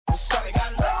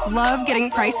Love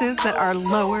getting prices that are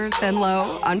lower than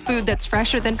low on food that's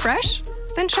fresher than fresh?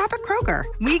 Then shop at Kroger.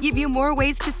 We give you more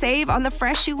ways to save on the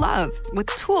fresh you love with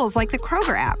tools like the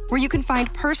Kroger app, where you can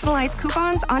find personalized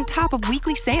coupons on top of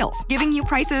weekly sales, giving you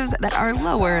prices that are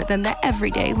lower than the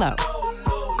everyday low.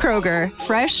 Kroger,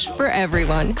 fresh for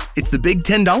everyone. It's the big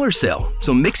 $10 sale,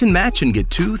 so mix and match and get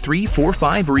 2, 3, 4,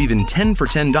 5, or even 10 for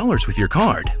 $10 with your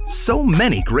card. So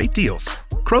many great deals.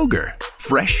 Kroger,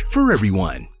 fresh for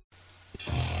everyone.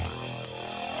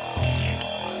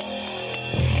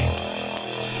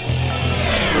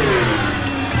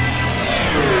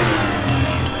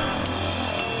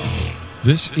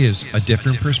 This is A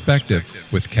Different Perspective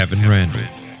with Kevin Randle.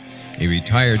 A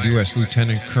retired U.S.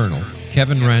 Lieutenant Colonel,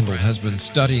 Kevin Randle has been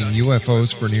studying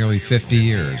UFOs for nearly 50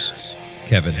 years.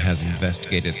 Kevin has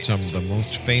investigated some of the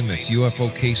most famous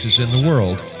UFO cases in the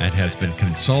world and has been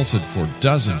consulted for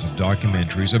dozens of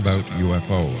documentaries about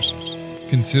UFOs.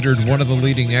 Considered one of the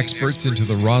leading experts into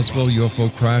the Roswell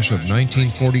UFO crash of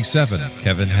 1947,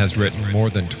 Kevin has written more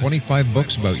than 25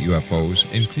 books about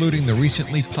UFOs, including the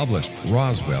recently published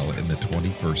Roswell in the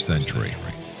 21st Century.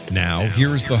 Now,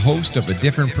 here is the host of A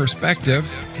Different Perspective,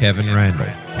 Kevin Randle.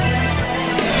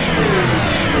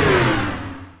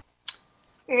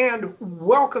 And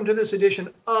welcome to this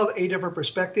edition of A Different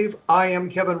Perspective. I am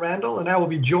Kevin Randle, and I will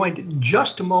be joined in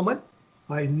just a moment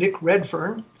by Nick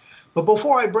Redfern. But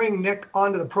before I bring Nick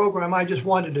onto the program, I just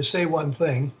wanted to say one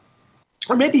thing,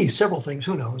 or maybe several things,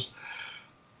 who knows.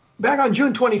 Back on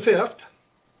June 25th,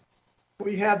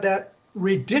 we had that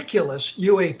ridiculous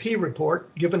UAP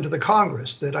report given to the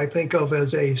Congress that I think of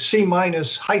as a C-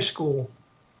 high school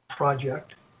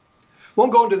project.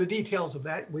 Won't go into the details of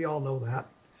that. We all know that.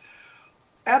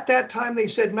 At that time, they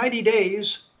said 90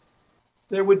 days,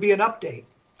 there would be an update.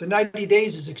 The 90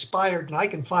 days is expired, and I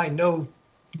can find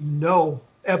no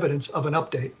evidence of an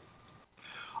update.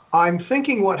 I'm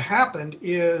thinking what happened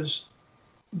is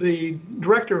the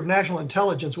Director of National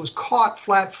Intelligence was caught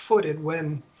flat-footed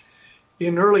when,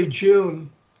 in early June,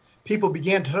 people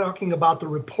began talking about the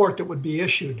report that would be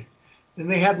issued. And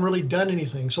they hadn't really done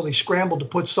anything, so they scrambled to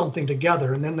put something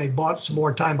together, and then they bought some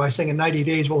more time by saying in 90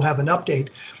 days we'll have an update.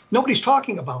 Nobody's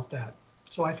talking about that.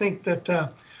 So I think that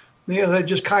they're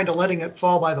just kind of letting it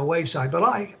fall by the wayside. But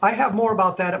I have more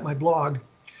about that at my blog,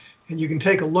 and you can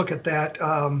take a look at that,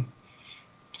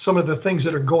 some of the things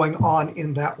that are going on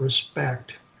in that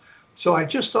respect. So I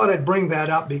just thought I'd bring that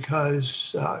up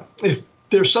because if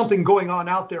there's something going on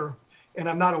out there and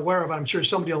I'm not aware of it, I'm sure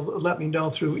somebody will let me know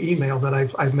through email that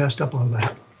I've messed up on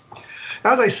that.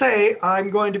 As I say, I'm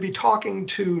going to be talking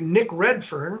to Nick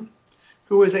Redfern,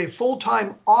 who is a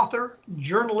full-time author,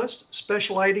 journalist,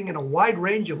 specializing in a wide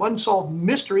range of unsolved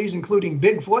mysteries, including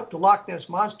Bigfoot, the Loch Ness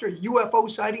Monster,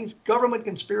 UFO sightings, government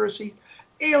conspiracy,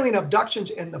 alien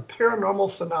abductions, and the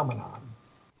paranormal phenomenon.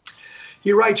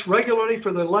 He writes regularly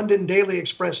for the London Daily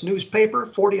Express newspaper,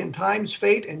 Fortean Times,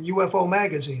 Fate, and UFO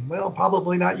Magazine. Well,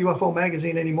 probably not UFO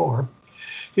Magazine anymore.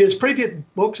 His previous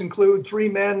books include Three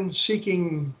Men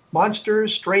Seeking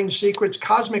Monsters, Strange Secrets,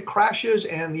 Cosmic Crashes,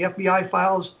 and the FBI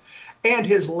Files. And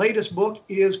his latest book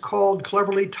is called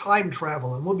Cleverly Time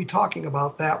Travel, and we'll be talking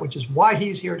about that, which is why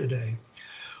he's here today.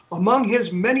 Among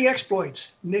his many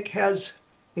exploits, Nick has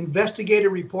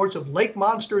investigated reports of lake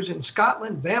monsters in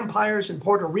Scotland, vampires in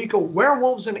Puerto Rico,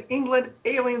 werewolves in England,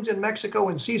 aliens in Mexico,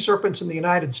 and sea serpents in the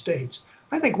United States.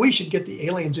 I think we should get the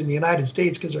aliens in the United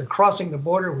States because they're crossing the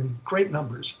border in great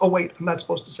numbers. Oh, wait, I'm not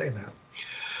supposed to say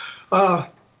that.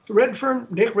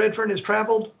 Nick Redfern has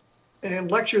traveled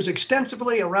and lectures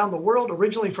extensively around the world.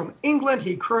 Originally from England,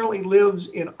 he currently lives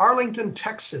in Arlington,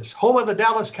 Texas, home of the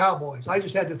Dallas Cowboys. I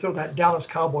just had to throw that Dallas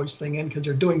Cowboys thing in because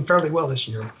they're doing fairly well this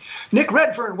year. Nick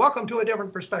Redfern, welcome to A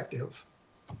Different Perspective.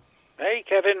 Hey,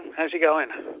 Kevin. How's it going?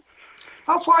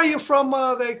 How far are you from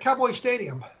the Cowboy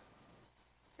Stadium?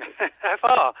 How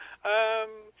far?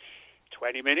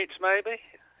 20 minutes, maybe.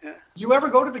 Yeah. You ever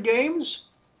go to the games?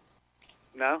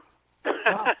 No.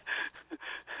 Wow.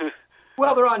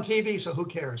 Well, they're on TV, so who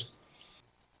cares?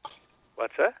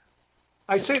 What's that?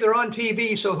 I say they're on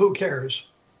TV, so who cares?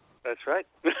 That's right.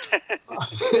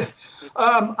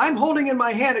 I'm holding in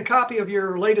my hand a copy of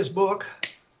your latest book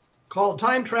called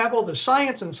Time Travel, the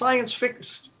Science and Science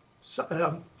Fiction.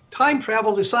 Time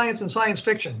Travel, the Science and Science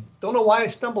Fiction. Don't know why I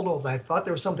stumbled over that. I thought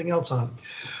there was something else on.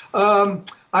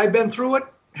 I've been through it,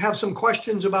 have some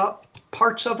questions about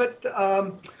parts of it.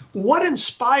 What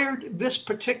inspired this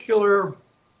particular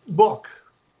book?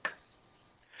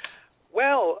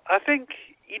 Well, I think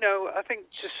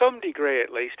to some degree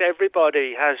at least,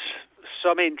 everybody has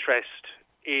some interest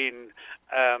in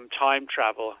time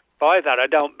travel. by that, I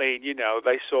don't mean,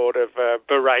 they sort of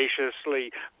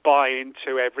voraciously buy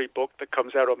into every book that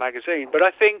comes out of a magazine. But I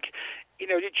think,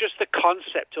 just the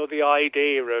concept or the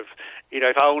idea of,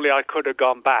 if only I could have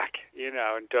gone back,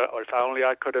 or if only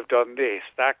I could have done this,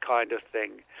 that kind of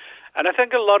thing. And I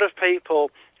think a lot of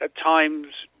people at times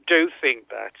do think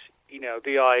that,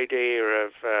 the idea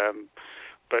of,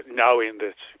 but knowing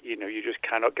that, you just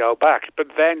cannot go back.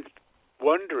 But then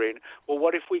wondering, well,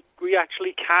 what if we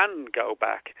actually can go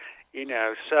back?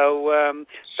 So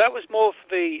that was more for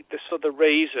the sort of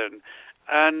reason.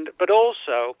 But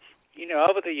also,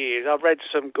 over the years, I've read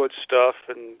some good stuff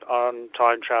on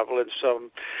time travel and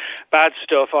some bad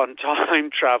stuff on time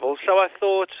travel. So I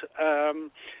thought,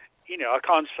 I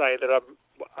can't say that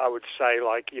I would say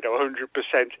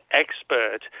 100%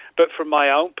 expert, but from my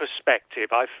own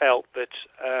perspective, I felt that,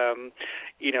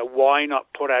 why not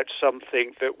put out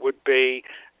something that would be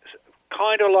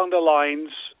kind of along the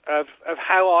lines of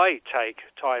how I take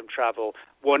time travel,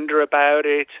 wonder about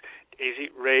it, is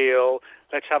it real,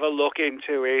 let's have a look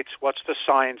into it, what's the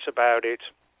science about it,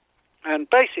 and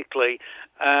basically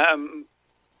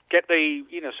get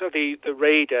so the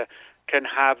reader can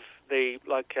have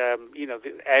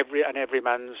every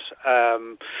man's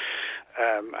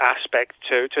aspect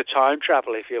to time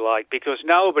travel, if you like, because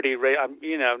nobody,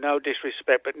 no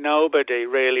disrespect, but nobody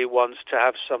really wants to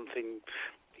have something,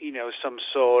 some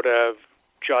sort of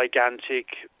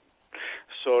gigantic,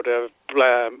 sort of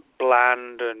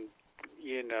bland and,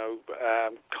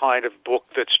 kind of book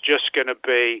that's just going to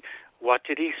be, what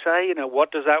did he say?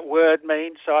 What does that word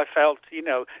mean? So I felt,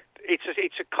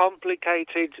 it's a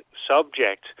complicated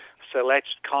subject. So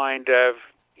let's kind of,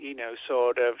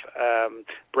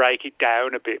 break it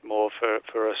down a bit more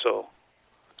for us all.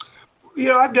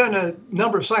 I've done a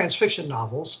number of science fiction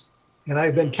novels, and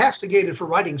I've been castigated for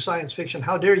writing science fiction.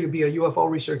 How dare you be a UFO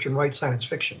researcher and write science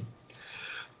fiction?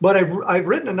 But I've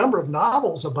written a number of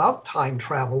novels about time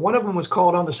travel. One of them was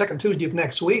called On the Second Tuesday of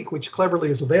Next Week, which cleverly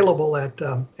is available at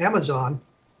Amazon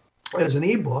as an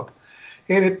ebook.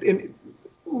 And it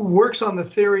works on the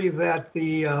theory that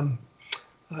the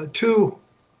two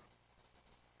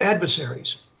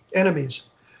enemies,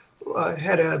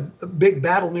 had a big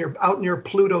battle out near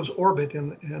Pluto's orbit,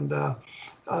 and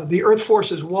the Earth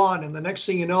forces won. And the next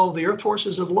thing you know, the Earth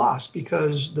forces have lost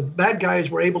because the bad guys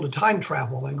were able to time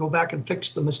travel and go back and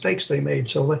fix the mistakes they made.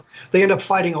 So they end up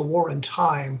fighting a war in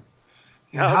time.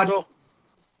 And how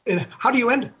do you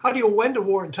end a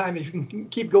war in time if you can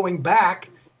keep going back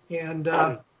and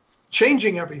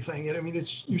changing everything? I mean,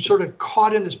 you're sort of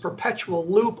caught in this perpetual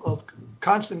loop of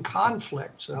constant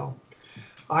conflict. So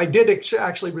I did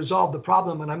actually resolve the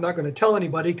problem, and I'm not going to tell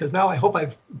anybody because now I hope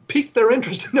I've piqued their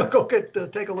interest and they'll go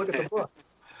take a look at the book.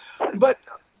 But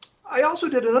I also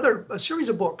did a series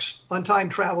of books on time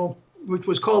travel, which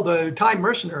was called The Time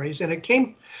Mercenaries, and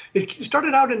it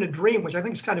started out in a dream, which I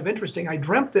think is kind of interesting. I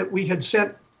dreamt that we had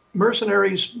sent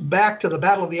mercenaries back to the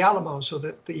Battle of the Alamo so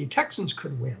that the Texans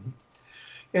could win.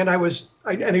 And I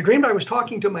dreamed I was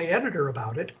talking to my editor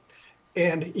about it.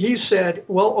 And he said,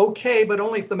 well, okay, but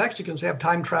only if the Mexicans have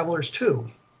time travelers too.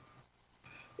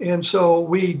 And so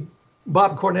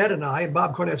Bob Cornett and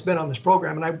Bob Cornett's been on this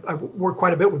program, and I've worked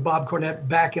quite a bit with Bob Cornett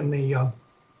back in the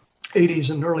 80s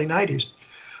and early 90s,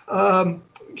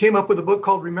 came up with a book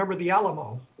called Remember the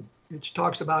Alamo, which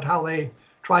talks about how they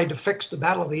tried to fix the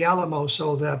Battle of the Alamo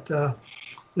so that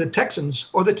the Texans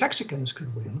or the Texicans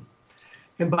could win.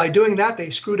 And by doing that, they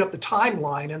screwed up the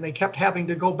timeline, and they kept having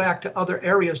to go back to other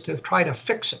areas to try to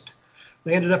fix it.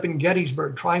 They ended up in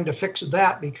Gettysburg trying to fix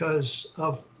that because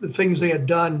of the things they had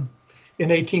done in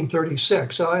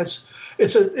 1836. So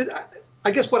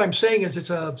I guess what I'm saying is it's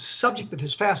a subject that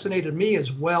has fascinated me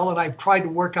as well, and I've tried to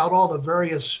work out all the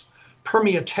various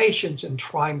permutations in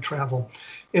time travel.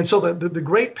 And so the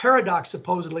great paradox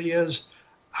supposedly is,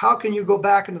 how can you go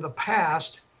back into the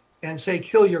past and say,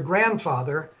 kill your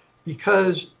grandfather?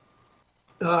 Because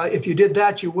if you did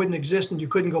that, you wouldn't exist and you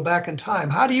couldn't go back in time.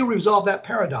 How do you resolve that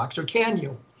paradox, or can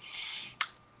you?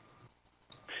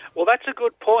 Well, that's a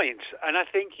good point. And I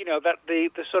think, that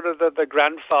the sort of the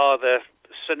grandfather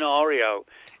scenario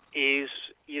is,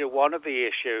 one of the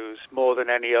issues more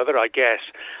than any other, I guess,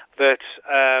 that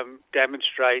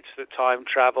demonstrates that time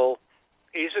travel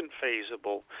isn't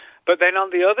feasible. But then on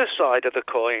the other side of the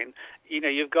coin,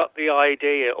 you've got the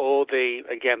idea or the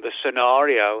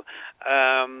scenario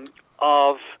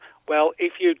of, well,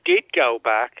 if you did go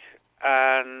back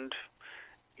and,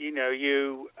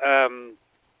 you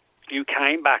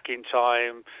came back in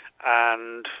time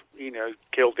and,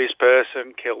 killed this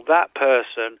person, killed that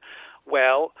person,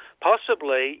 well,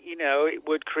 possibly, it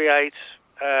would create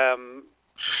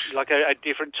like a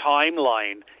different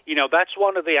timeline. That's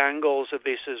one of the angles of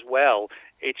this as well.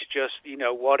 It's just,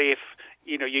 what if,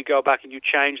 you go back and you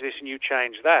change this and you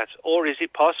change that? Or is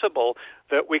it possible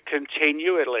that we're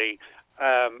continually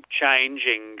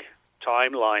changing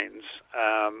timelines?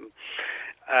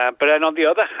 But then on the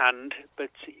other hand,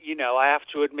 I have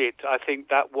to admit, I think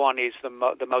that one is the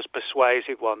most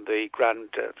persuasive one, the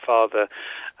grandfather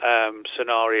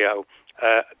scenario,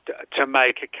 to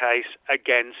make a case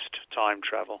against time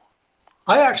travel.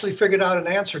 I actually figured out an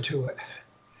answer to it.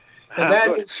 And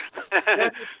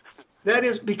that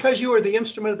is because you are the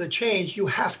instrument of the change, you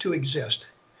have to exist.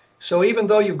 So even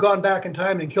though you've gone back in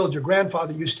time and killed your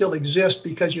grandfather, you still exist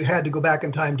because you had to go back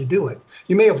in time to do it.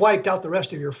 You may have wiped out the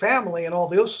rest of your family and all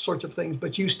those sorts of things,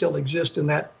 but you still exist in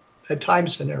that time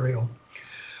scenario.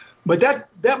 But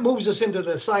that moves us into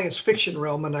the science fiction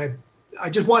realm, and I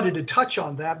just wanted to touch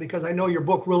on that because I know your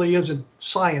book really isn't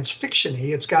science fiction-y.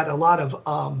 It's got a lot of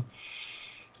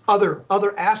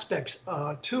other aspects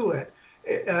to it.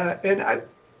 And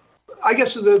I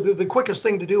guess the quickest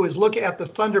thing to do is look at the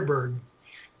Thunderbird,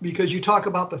 because you talk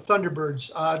about the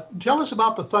Thunderbirds. Tell us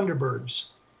about the Thunderbirds.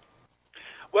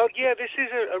 Well, yeah, this is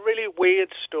a really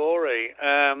weird story,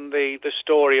 the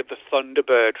story of the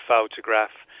Thunderbird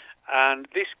photograph. And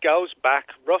this goes back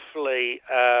roughly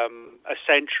a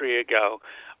century ago,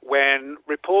 when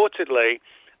reportedly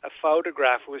a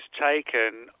photograph was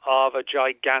taken of a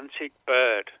gigantic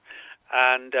bird.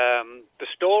 And the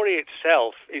story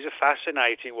itself is a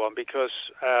fascinating one because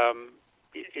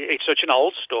it's such an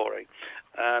old story.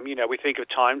 We think of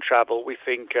time travel, we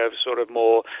think of sort of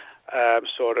more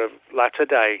sort of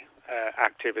latter-day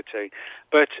activity.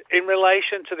 But in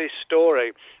relation to this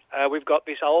story, we've got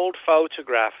this old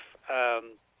photograph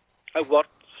of what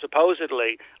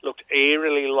supposedly looked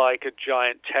eerily like a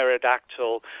giant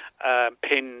pterodactyl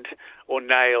pinned or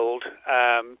nailed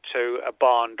to a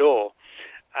barn door.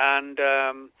 And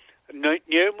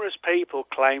numerous people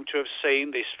claim to have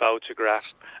seen this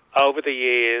photograph over the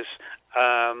years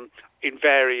in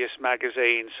various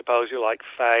magazines, supposedly like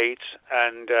Fate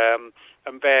and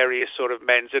various sort of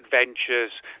men's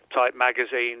adventures type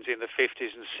magazines in the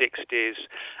 50s and 60s.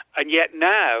 And yet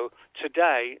now,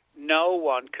 today, no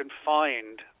one can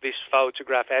find this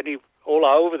photograph all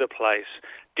over the place,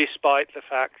 despite the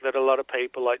fact that a lot of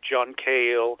people like John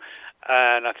Keel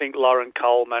and I think Lauren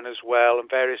Coleman as well and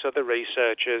various other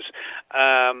researchers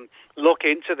look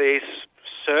into this,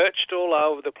 searched all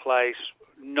over the place.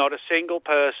 Not a single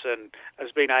person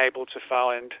has been able to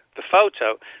find the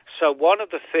photo. So one of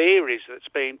the theories that's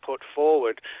been put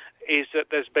forward is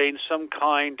that there's been some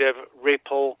kind of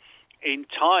ripple in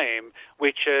time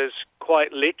which has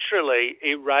quite literally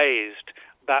erased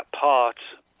that part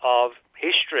of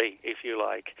history, if you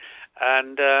like.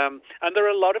 And there are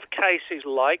a lot of cases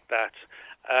like that.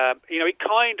 It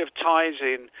kind of ties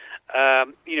in,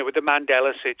 with the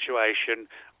Mandela situation,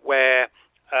 where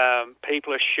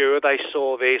people are sure they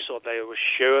saw this, or they were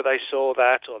sure they saw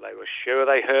that, or they were sure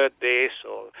they heard this,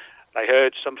 or they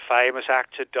heard some famous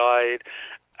actor died,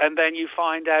 and then you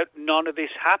find out none of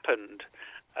this happened.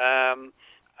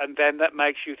 And then that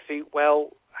makes you think,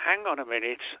 well, hang on a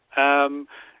minute.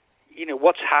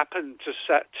 What's happened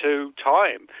to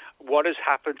time? What has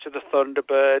happened to the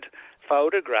Thunderbird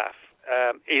photograph?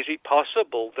 Is it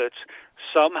possible that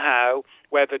somehow,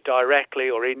 whether directly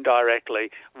or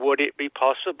indirectly, would it be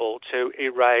possible to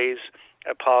erase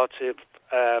a part of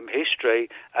history?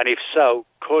 And if so,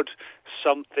 could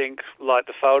something like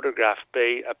the photograph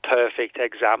be a perfect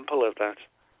example of that?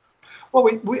 Well,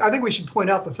 I think we should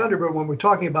point out the Thunderbird, when we're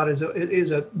talking about,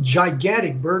 is a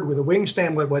gigantic bird with a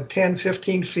wingspan with 10,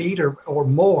 15 feet or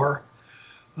more.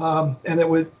 And it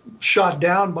was shot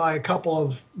down by a couple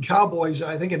of cowboys,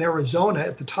 I think in Arizona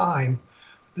at the time,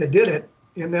 that did it.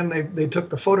 And then they took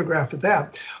the photograph of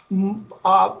that.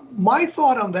 My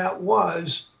thought on that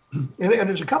was, and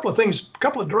there's a couple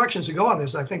of directions to go on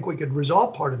this. I think we could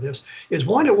resolve part of this. Is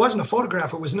one, it wasn't a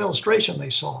photograph, it was an illustration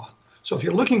they saw. So if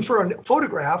you're looking for a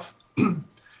photograph,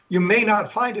 you may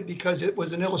not find it because it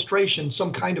was an illustration,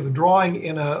 some kind of a drawing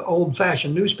in an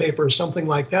old-fashioned newspaper or something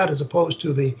like that, as opposed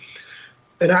to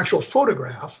an actual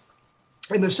photograph.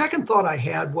 And the second thought I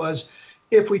had was,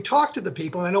 if we talk to the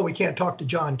people, and I know we can't talk to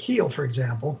John Keel, for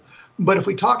example, but if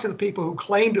we talk to the people who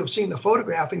claim to have seen the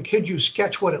photograph, and could you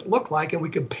sketch what it looked like, and we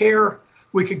could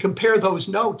compare those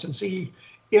notes and see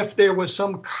if there was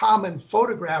some common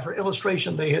photograph or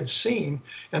illustration they had seen,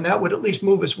 and that would at least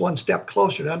move us one step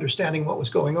closer to understanding what was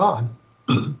going on.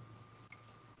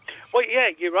 Well,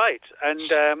 yeah, you're right. And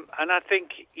I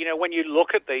think, when you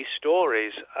look at these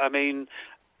stories, I mean,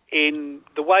 in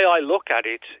the way I look at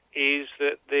it is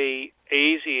that the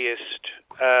easiest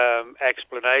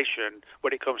explanation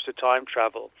when it comes to time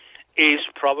travel is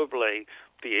probably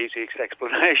the easiest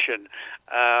explanation.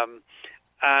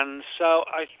 And so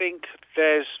I think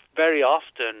there's very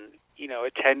often,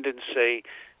 a tendency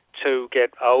to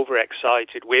get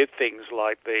overexcited with things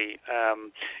like the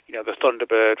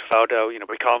Thunderbird photo.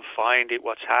 We can't find it,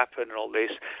 what's happened, and all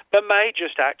this. There may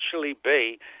just actually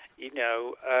be,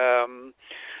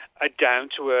 a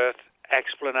down-to-earth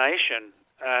explanation.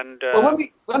 And well,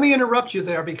 let me interrupt you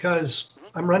there because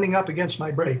I'm running up against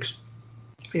my brakes,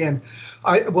 and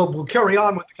we'll carry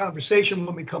on with the conversation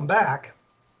when we come back.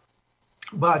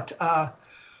 But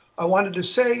I wanted to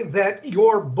say that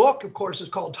your book, of course, is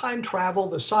called Time Travel,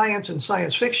 the Science and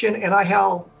Science Fiction, and I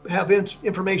have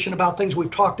information about things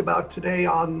we've talked about today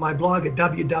on my blog at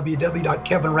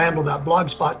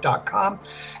www.kevinrandle.blogspot.com.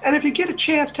 And if you get a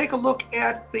chance, take a look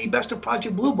at the Best of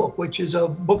Project Blue book, which is a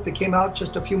book that came out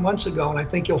just a few months ago, and I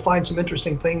think you'll find some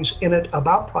interesting things in it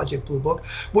about Project Blue book.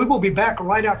 We will be back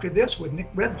right after this with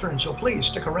Nick Redfern, so please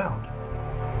stick around.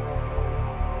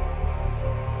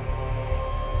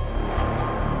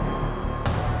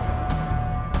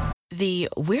 The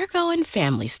We're Going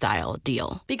Family Style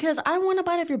deal. Because I want a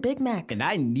bite of your Big Mac. And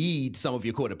I need some of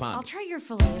your Quarter Pounder. I'll try your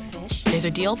filet of fish. There's a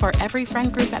deal for every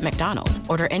friend group at McDonald's.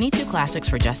 Order any 2 classics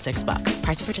for just $6.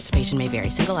 Price of participation may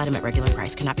vary. Single item at regular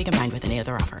price cannot be combined with any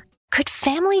other offer. Could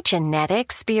family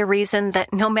genetics be a reason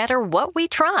that no matter what we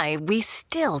try, we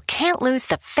still can't lose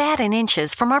the fat and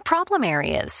inches from our problem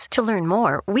areas? To learn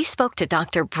more, we spoke to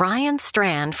Dr. Brian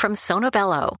Strand from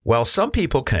Sonobello. While some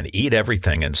people can eat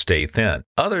everything and stay thin,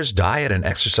 others diet and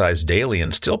exercise daily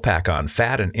and still pack on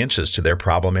fat and inches to their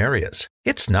problem areas.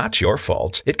 It's not your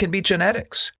fault. It can be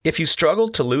genetics. If you struggle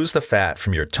to lose the fat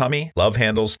from your tummy, love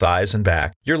handles, thighs, and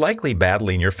back, you're likely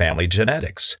battling your family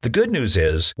genetics. The good news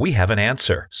is we have an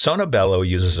answer. Sonobello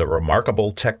uses a remarkable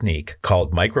technique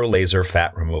called microlaser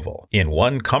fat removal. In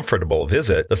one comfortable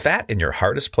visit, the fat in your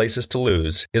hardest places to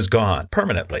lose is gone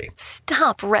permanently.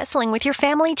 Stop wrestling with your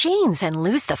family genes and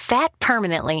lose the fat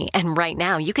permanently. And right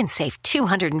now, you can save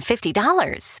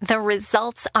 $250. The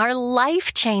results are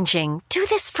life-changing. Do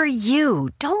this for you.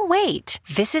 Don't wait.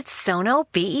 Visit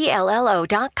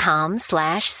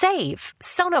sonobello.com/save.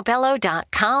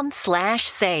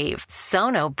 sonobello.com/save.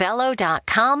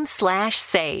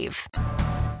 sonobello.com/save.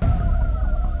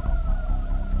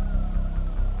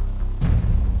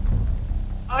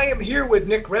 I am here with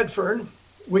Nick Redfern,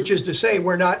 which is to say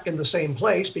we're not in the same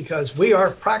place because we are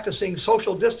practicing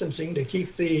social distancing to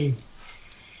keep the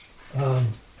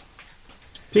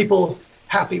people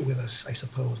happy with us, I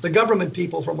suppose. The government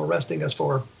people from arresting us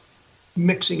for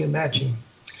mixing and matching.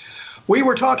 We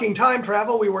were talking time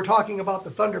travel. We were talking about the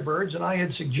Thunderbirds, and I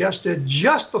had suggested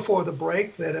just before the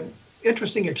break that an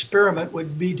interesting experiment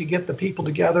would be to get the people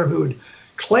together who had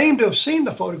claimed to have seen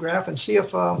the photograph and see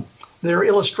if their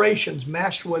illustrations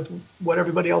matched with what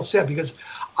everybody else said, because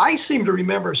I seem to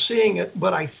remember seeing it,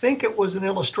 but I think it was an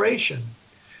illustration.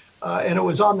 And it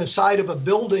was on the side of a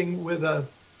building with a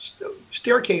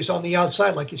staircase on the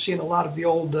outside, like you see in a lot of the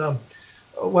old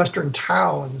Western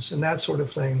towns and that sort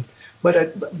of thing.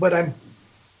 But what I'm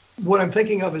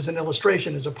thinking of is an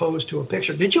illustration as opposed to a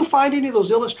picture. Did you find any of those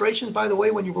illustrations, by the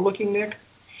way, when you were looking, Nick?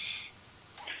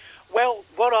 Well,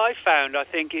 what I found, I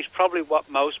think, is probably what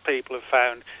most people have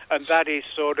found, and that is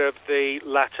sort of the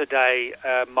latter-day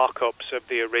mock-ups of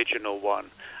the original one.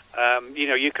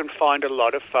 You can find a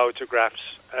lot of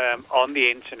photographs on the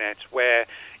internet where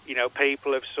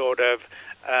people have sort of,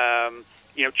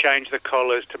 changed the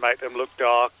colors to make them look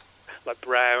dark, like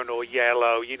brown or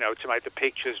yellow, to make the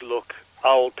pictures look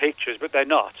old pictures, but they're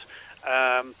not.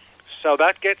 So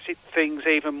that gets things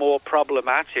even more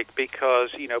problematic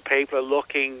because, people are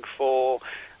looking for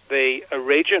the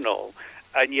original,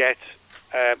 and yet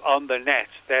on the net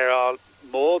there are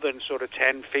more than sort of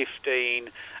 10,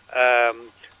 15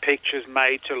 pictures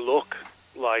made to look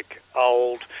like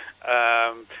old,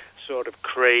 sort of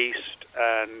creased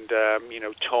and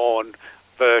torn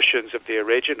versions of the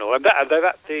original. And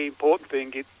that the important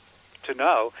thing to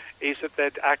know is that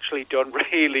they're actually done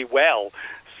really well.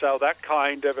 So that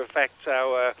kind of affects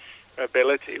our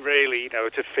ability, really,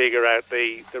 to figure out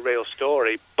the real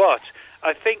story. But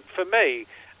I think for me,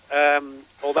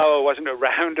 although I wasn't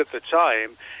around at the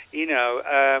time,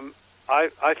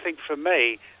 I think for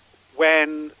me,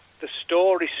 when the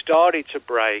story started to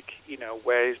break,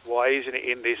 why isn't it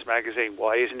in this magazine?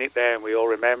 Why isn't it there? And we all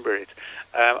remember it.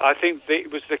 I think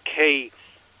it was the key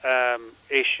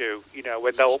issue,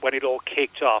 when it all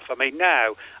kicked off. I mean,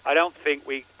 now I don't think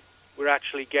we're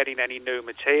actually getting any new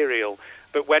material,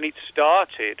 but when it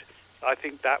started, I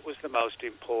think that was the most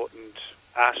important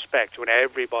aspect when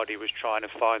everybody was trying to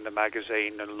find the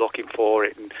magazine and looking for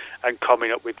it and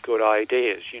coming up with good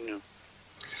ideas, you know.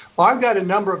 Well, I've got a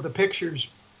number of the pictures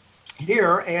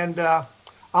here, and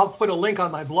I'll put a link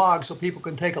on my blog so people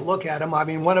can take a look at them. I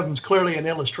mean, one of them is clearly an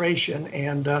illustration,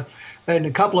 and a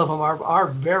couple of them are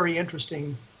very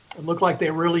interesting. It look like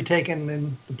they're really taken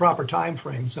in the proper time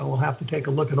frame, so we'll have to take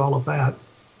a look at all of that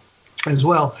as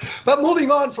well. But moving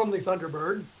on from the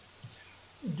Thunderbird,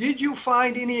 did you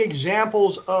find any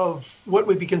examples of what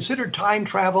would be considered time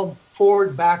travel,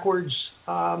 forward, backwards,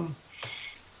 that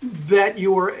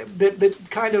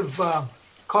kind of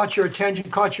caught your attention,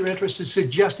 caught your interest, in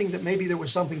suggesting that maybe there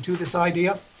was something to this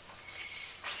idea?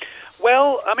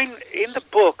 Well, I mean, in the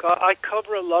book, I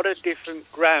cover a lot of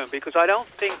different ground because I don't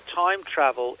think time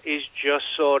travel is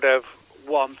just sort of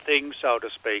one thing, so to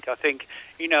speak. I think,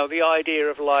 you know, the idea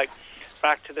of like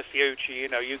Back to the Future, you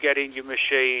know, you get in your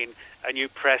machine and you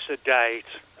press a date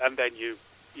and then you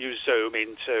zoom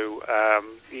into,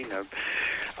 you know,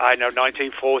 I know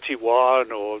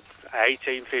 1941 or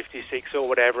 1856 or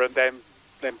whatever, and then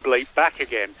bleep back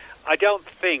again. I don't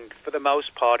think, for the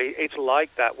most part, it's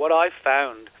like that. What I've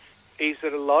found is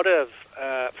that a lot of,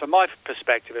 from my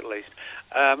perspective at least,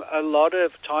 a lot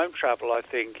of time travel, I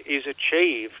think, is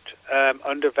achieved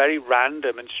under very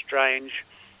random and strange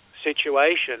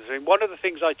situations. I mean, one of the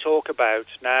things I talk about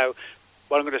now,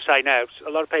 what I'm going to say now, a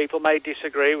lot of people may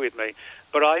disagree with me,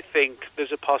 but I think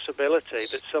there's a possibility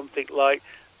that something like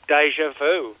deja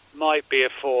vu might be a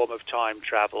form of time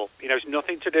travel. You know, it's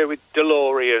nothing to do with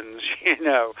DeLoreans, you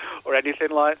know, or anything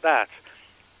like that.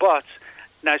 But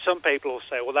now some people will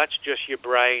say, well, that's just your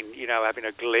brain, you know, having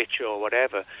a glitch or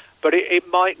whatever. But it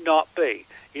might not be,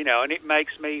 you know, and it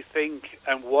makes me think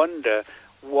and wonder,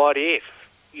 what if,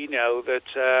 you know, that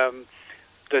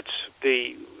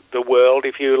the world,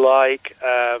 if you like,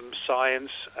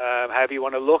 science, however you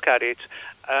want to look at it,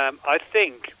 I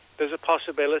think there's a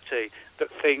possibility that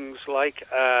things like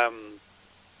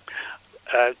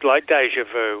deja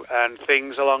vu and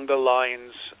things along the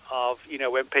lines of, you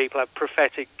know, when people have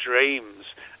prophetic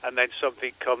dreams and then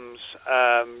something comes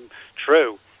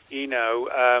true, you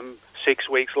know, 6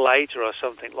 weeks later or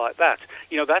something like that.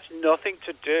 You know, that's nothing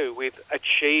to do with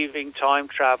achieving time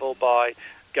travel by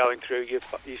going through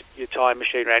your time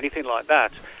machine or anything like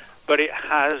that. But it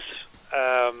has,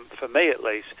 for me at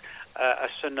least, a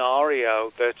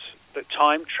scenario that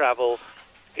time travel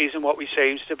isn't what we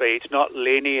seems to be. It's not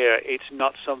linear. It's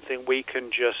not something we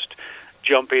can just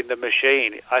jump in the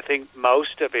machine. I think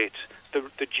most of it,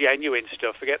 the genuine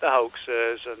stuff, forget the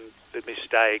hoaxers and the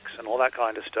mistakes and all that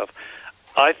kind of stuff,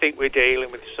 I think we're dealing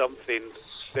with something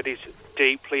that is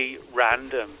deeply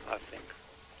random, I think.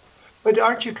 But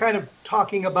aren't you kind of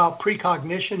talking about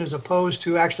precognition as opposed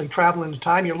to actually traveling in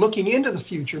time? You're looking into the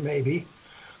future, maybe.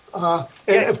 And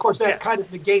of course, that kind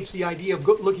of negates the idea of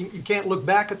looking. You can't look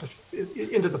back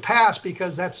into the past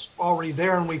because that's already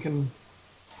there and we can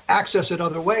access it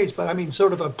other ways. But I mean,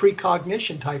 sort of a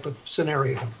precognition type of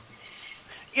scenario.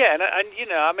 Yeah, and you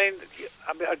know, I mean,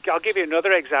 I'll give you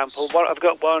another example. I've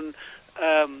got one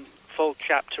full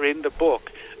chapter in the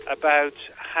book about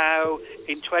how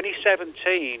in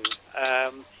 2017.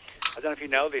 I don't know if you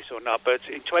know this or not, but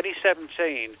in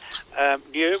 2017,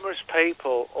 numerous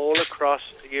people all across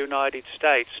the United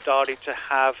States started to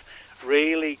have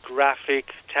really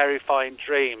graphic, terrifying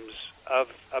dreams of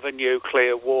a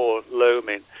nuclear war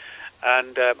looming.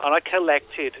 And I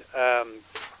collected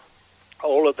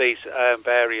all of these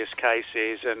various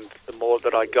cases, and the more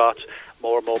that I got,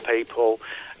 more and more people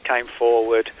came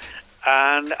forward.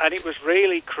 And it was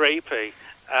really creepy.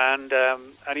 And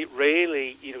it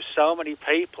really, you know, so many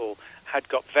people had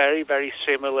got very, very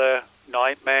similar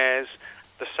nightmares,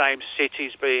 the same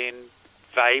cities being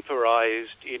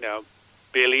vaporized, you know,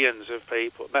 billions of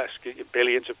people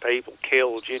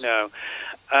killed, you know.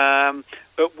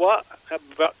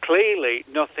 But clearly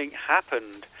nothing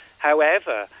happened.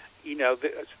 However, you know,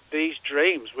 these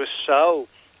dreams were so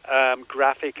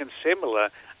graphic and similar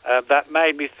that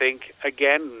made me think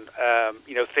again,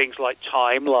 you know, things like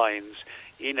timelines.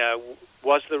 You know,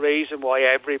 was the reason why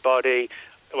everybody,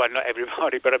 well, not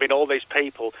everybody, but I mean all these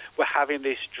people were having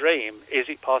this dream, is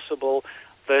it possible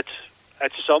that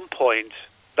at some point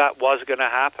that was going to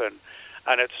happen,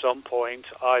 and at some point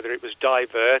either it was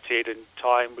diverted and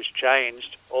time was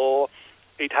changed, or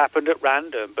it happened at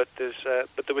random? But there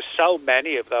were so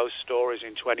many of those stories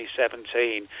in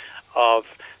 2017 of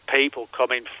people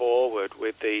coming forward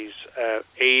with these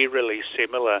eerily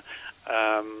similar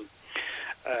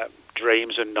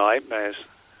dreams and nightmares.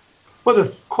 Well,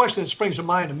 the question that springs to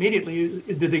mind immediately is,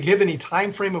 did they give any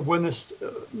time frame of when this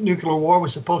nuclear war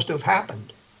was supposed to have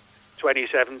happened?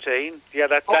 2017. Yeah,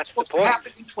 that's the supposed point. to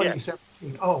happen in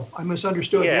 2017. Yeah. Oh, I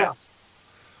misunderstood. Yeah. Yes.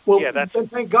 Well, then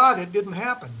thank God it didn't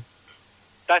happen.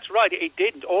 That's right. It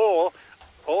didn't. Or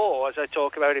as I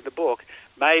talk about in the book,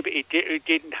 maybe it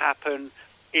didn't happen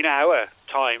in our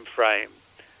time frame,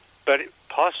 but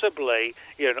possibly,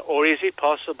 or is it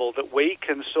possible that we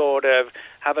can sort of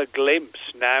have a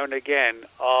glimpse now and again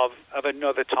of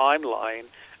another timeline,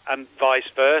 and vice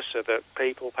versa, that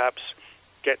people perhaps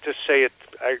get to see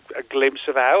a glimpse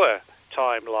of our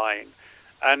timeline?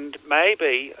 And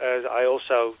maybe, as I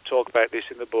also talk about this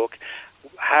in the book,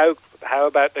 how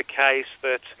about the case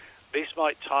that this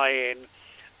might tie in,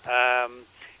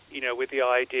 with the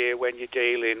idea when you're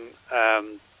dealing,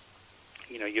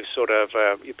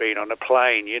 you've been on a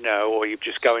plane, or you're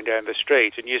just going down the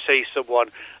street and you see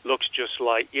someone looks just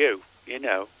like you,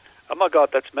 oh my God,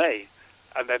 that's me.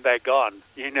 And then they're gone,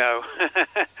 that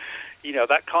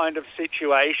kind of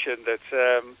situation that,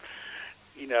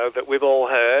 that we've all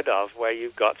heard of, where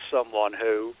you've got someone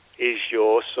who is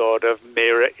your sort of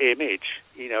mirror image,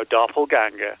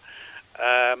 doppelganger.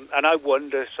 And I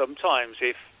wonder sometimes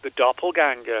if the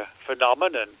doppelganger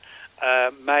phenomenon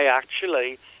may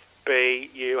actually be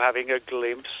you having a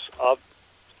glimpse of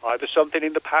either something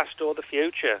in the past or the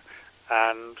future,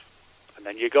 and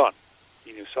then you're gone.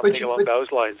 Something along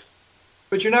those lines.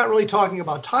 But you're not really talking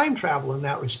about time travel in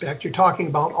that respect. You're talking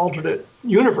about alternate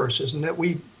universes, and that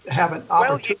we have an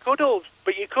opportunity. Well,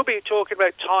 you could be talking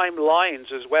about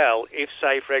timelines as well. If,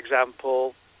 say, for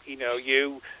example,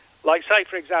 you're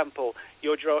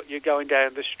going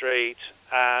down the street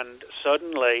and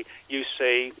suddenly you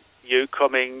see you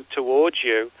coming towards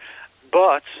you,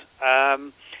 but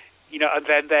and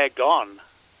then they're gone.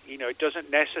 It doesn't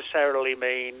necessarily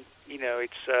mean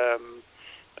it's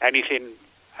anything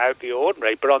out the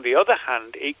ordinary. But on the other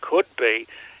hand, it could be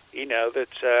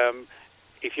that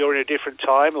if you're in a different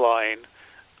timeline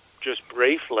just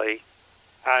briefly,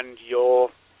 and your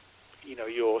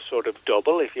sort of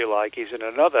double, if you like, is in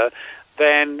another,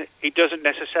 then it doesn't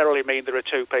necessarily mean there are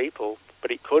two people,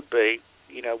 but it could be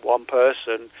one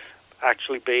person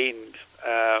actually being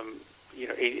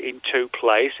in two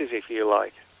places, if you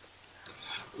like.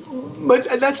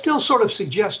 But that still sort of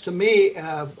suggests to me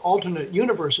alternate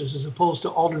universes as opposed to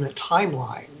alternate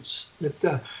timelines.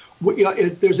 That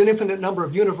there's an infinite number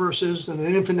of universes and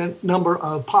an infinite number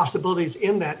of possibilities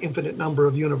in that infinite number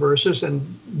of universes, and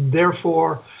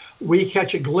therefore we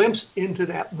catch a glimpse into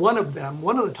that one of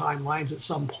the timelines at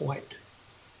some point.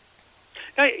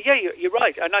 No, yeah, you're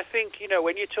right. And I think,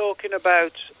 when you're talking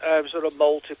about sort of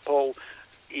multiple,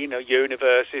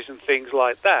 universes and things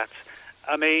like that,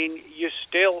 I mean,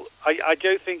 I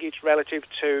do think it's relative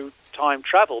to time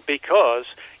travel, because,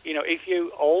 if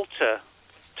you alter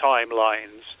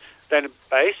timelines, then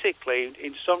basically,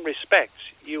 in some respects,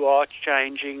 you are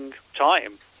changing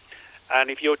time. And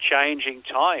if you're changing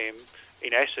time,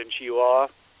 in essence, you are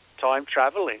time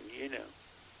traveling,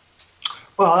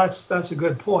 Well, that's a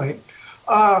good point.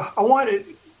 I wanted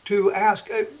to ask,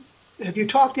 have you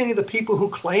talked to any of the people who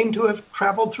claim to have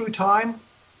traveled through time?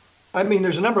 I mean,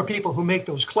 there's a number of people who make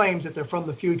those claims that they're from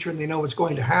the future and they know what's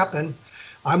going to happen.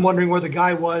 I'm wondering where the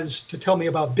guy was to tell me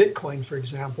about Bitcoin, for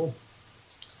example.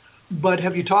 But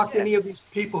have you talked to any of these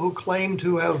people who claim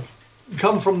to have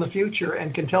come from the future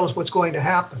and can tell us what's going to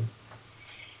happen?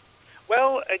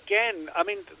 Well, again, I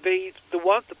mean, the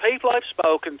people I've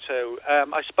spoken to,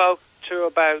 I spoke to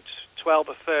about 12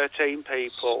 or 13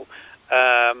 people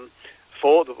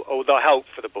for the hope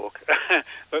for the book,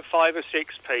 but 5 or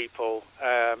 6 people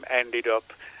ended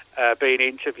up being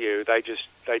interviewed.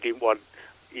 They didn't want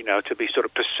to be sort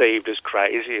of perceived as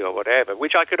crazy or whatever,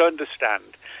 which I could understand.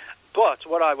 But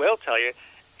what I will tell you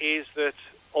is that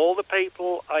all the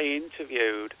people I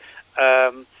interviewed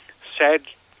said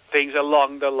things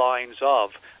along the lines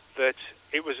of that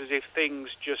it was as if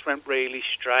things just went really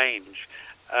strange.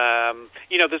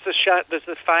 There's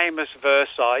the famous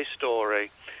Versailles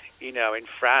story, in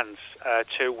France,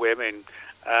 2 women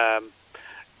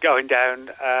going down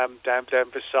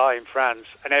Versailles in France,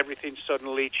 and everything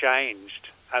suddenly changed,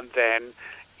 and then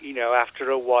after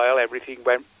a while everything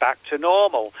went back to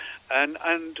normal. And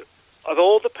of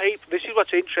all the people, this is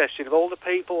what's interesting, of all the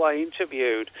people I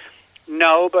interviewed,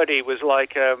 nobody was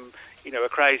like a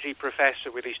crazy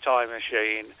professor with his time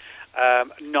machine.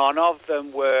 None of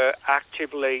them were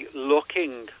actively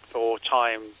looking for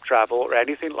time travel or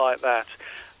anything like that.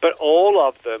 But all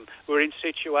of them were in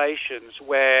situations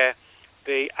where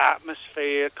the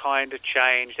atmosphere kind of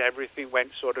changed, everything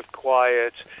went sort of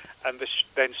quiet, and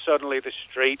then suddenly the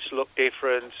streets looked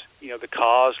different, the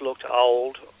cars looked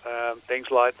old, things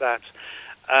like that.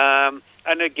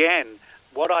 And again,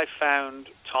 what I found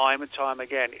time and time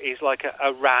again is like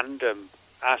a random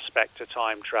aspect to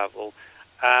time travel,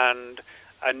 and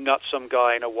not some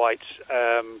guy in a white,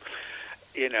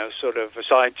 sort of a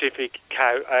scientific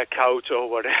coat or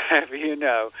whatever,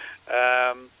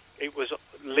 It was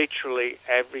literally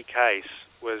every case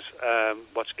was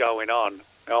what's going on.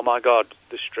 Oh my God,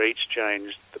 the streets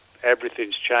changed,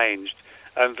 everything's changed,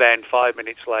 and then 5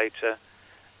 minutes later,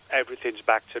 everything's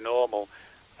back to normal.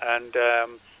 And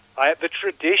I have the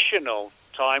traditional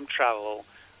time travel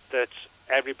that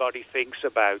everybody thinks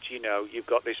about. You've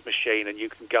got this machine and you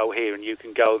can go here and you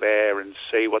can go there and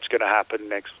see what's going to happen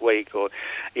next week, or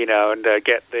and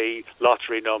get the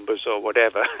lottery numbers or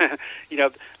whatever.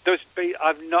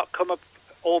 I've not come up,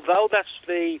 although that's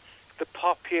the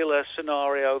popular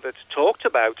scenario that's talked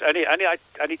about, and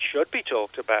it should be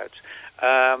talked about.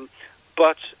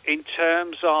 But in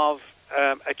terms of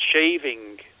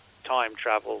achieving time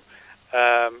travel,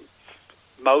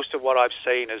 most of what I've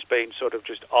seen has been sort of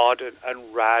just odd and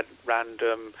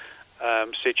random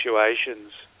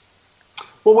situations.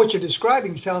 Well, what you're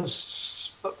describing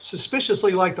sounds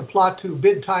suspiciously like the plot to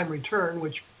Bid Time Return,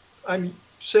 which I'm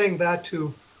saying that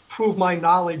to prove my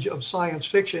knowledge of science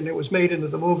fiction. It was made into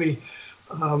the movie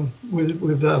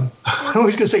with I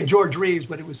was going to say George Reeves,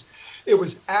 but it was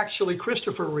actually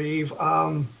Christopher Reeve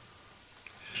a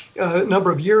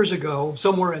number of years ago,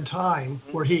 Somewhere in Time,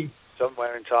 where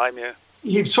Somewhere in Time, yeah.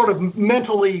 He sort of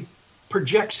mentally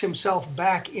projects himself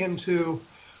back into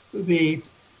the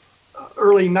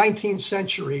early 19th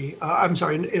century,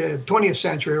 20th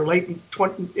century or late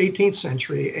 18th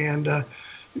century, and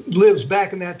lives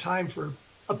back in that time for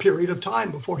a period of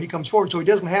time before he comes forward. So he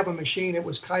doesn't have a machine. It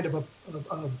was kind of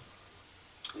a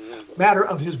matter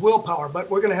of his willpower.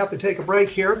 But we're going to have to take a break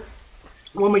here.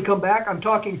 When we come back, I'm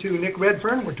talking to Nick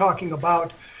Redfern. We're talking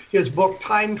about his book,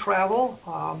 Time Travel,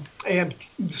 and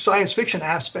science fiction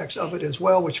aspects of it as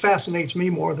well, which fascinates me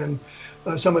more than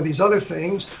some of these other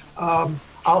things.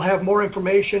 I'll have more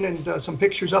information and some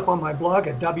pictures up on my blog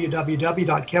at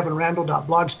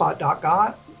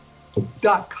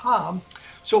www.kevinrandle.blogspot.com.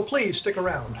 So please stick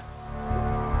around.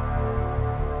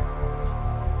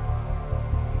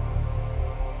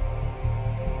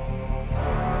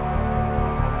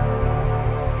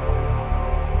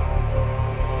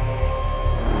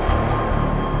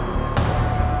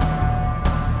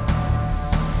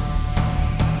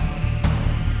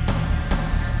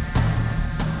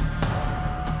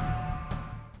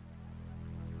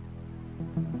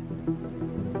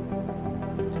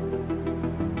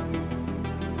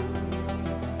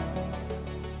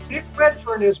 Nick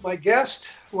Redfern is my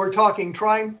guest. We're talking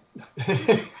time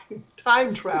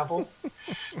travel.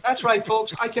 That's right,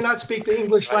 folks. I cannot speak the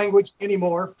English language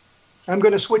anymore. I'm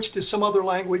going to switch to some other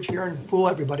language here and fool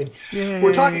everybody. Yay.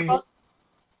 We're talking about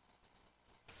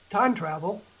time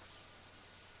travel.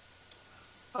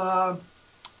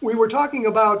 We were talking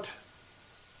about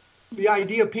the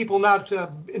idea of people not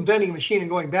inventing a machine and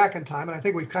going back in time, and I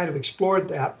think we've kind of explored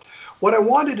that. What I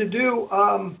wanted to do,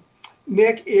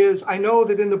 Nick, is I know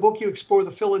that in the book you explore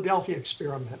the Philadelphia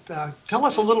experiment. Tell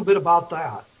us a little bit about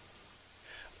that.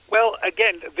 Well,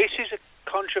 again, this is a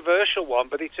controversial one,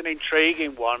 but it's an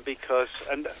intriguing one because,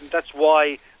 and that's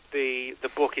why the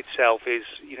book itself is,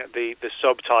 the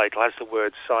subtitle has the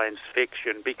word science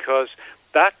fiction, because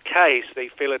that case, the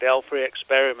Philadelphia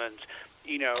experiment,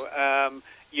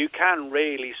 you can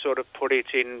really sort of put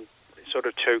it in sort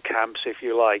of two camps, if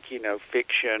you like,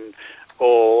 fiction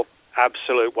or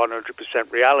absolute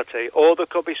 100% reality, or there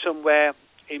could be somewhere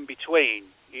in between,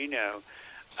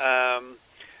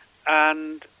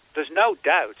 and there's no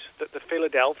doubt that the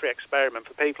Philadelphia experiment,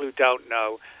 for people who don't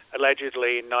know,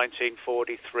 allegedly in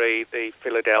 1943, the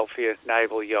Philadelphia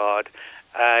Naval Yard,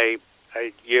 a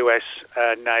U.S.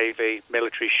 Navy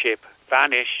military ship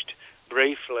vanished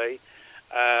briefly,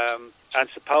 and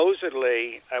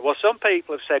supposedly, some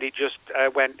people have said it just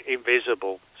went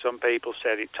invisible. Some people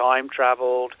said it time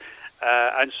traveled,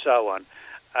 and so on.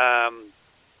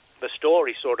 The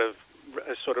story sort of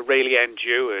really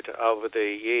endured over the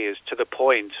years to the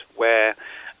point where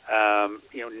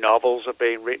novels have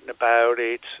been written about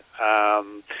it,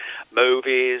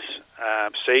 movies,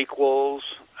 sequels,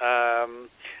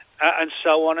 and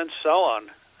so on and so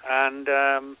on. And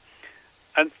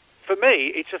for me,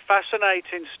 it's a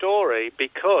fascinating story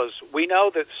because we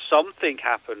know that something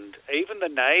happened. Even the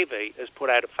Navy has put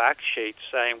out a fact sheet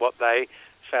saying what they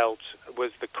felt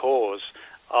was the cause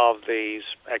of these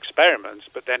experiments.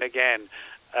 But then again,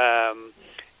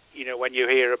 when you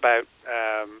hear about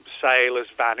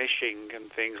sailors vanishing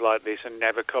and things like this and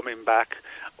never coming back,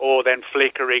 or then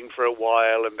flickering for a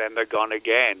while and then they're gone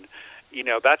again,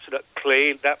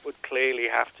 that would clearly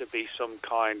have to be some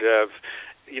kind of,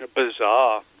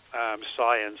 bizarre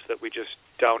science that we just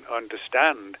don't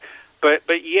understand. But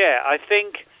yeah, I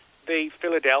think the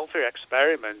Philadelphia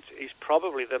experiment is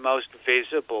probably the most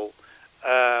visible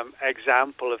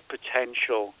example of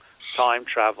potential time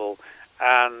travel,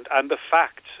 and the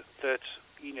fact that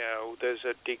there's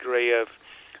a degree of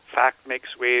fact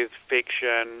mixed with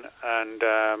fiction, and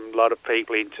a lot of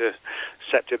people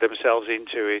intercepted themselves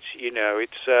into it.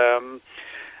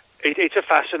 It's a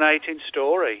fascinating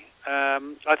story.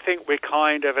 I think we're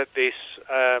kind of at this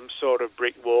sort of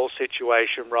brick wall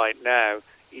situation right now.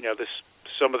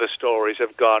 Some of the stories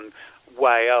have gone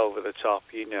way over the top.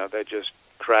 They're just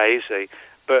crazy.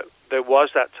 But there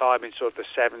was that time in sort of the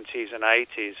 70s and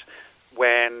 80s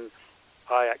when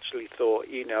I actually thought,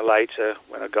 later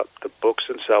when I got the books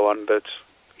and so on, that,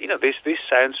 this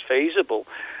sounds feasible.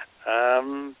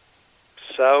 And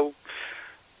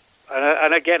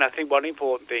again, I think one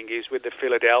important thing is with the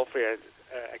Philadelphia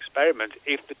experiment,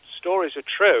 if the stories are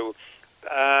true,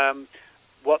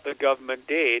 what the government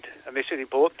did, and this is an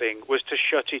important thing, was to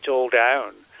shut it all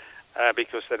down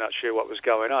because they're not sure what was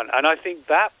going on. And I think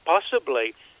that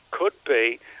possibly could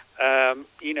be, an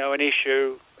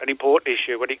important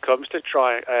issue when it comes to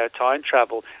time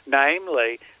travel,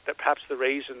 namely that perhaps the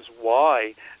reasons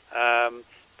why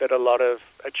that a lot of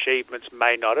achievements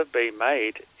may not have been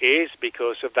made is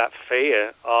because of that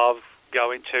fear of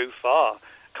going too far.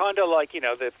 Kind of like,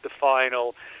 the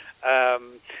final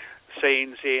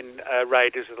scenes in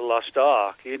Raiders of the Lost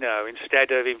Ark,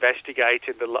 instead of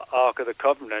investigating the Ark of the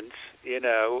Covenant,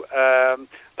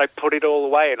 they put it all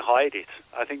away and hide it.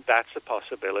 I think that's a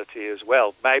possibility as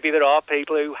well. Maybe there are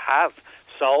people who have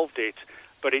solved it,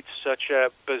 but it's such a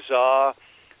bizarre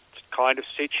kind of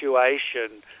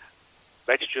situation.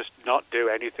 Let's just not do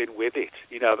anything with it.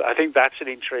 I think that's an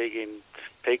intriguing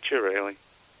picture, really.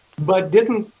 But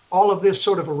didn't all of this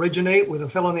sort of originate with a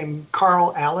fellow named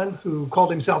Carl Allen, who called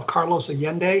himself Carlos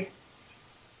Allende?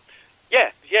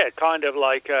 Yeah, kind of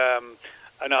like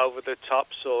an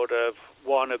over-the-top sort of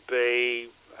wannabe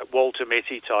Walter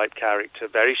Mitty type character.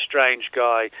 Very strange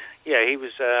guy. Yeah, he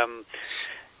was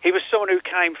someone who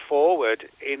came forward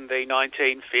in the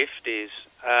 1950s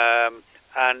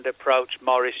and approached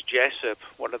Morris Jessup,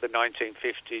 one of the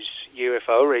 1950s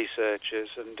UFO researchers,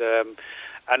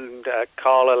 and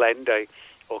Carlos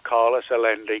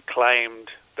Allende claimed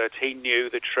that he knew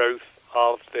the truth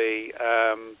of the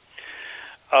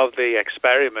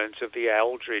experiment of the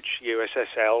Eldridge,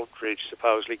 USS Eldridge,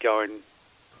 supposedly going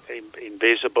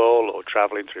invisible or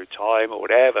traveling through time or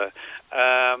whatever.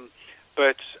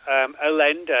 But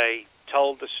Allende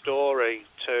told the story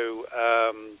to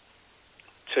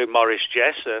Morris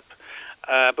Jessup.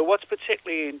 But what's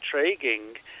particularly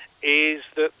intriguing is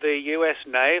that the U.S.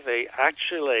 Navy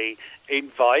actually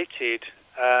invited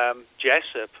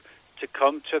Jessup to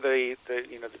come to the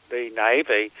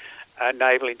Navy,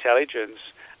 Naval Intelligence,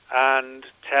 and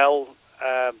tell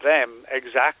them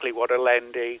exactly what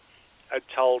Allende had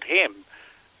told him.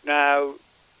 Now,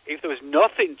 if there was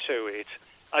nothing to it,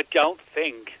 I don't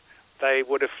think they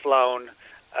would have flown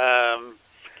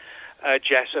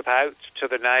Jessup out to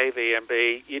the Navy and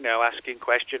be, asking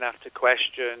question after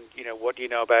question, what do you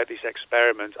know about this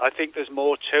experiment? I think there's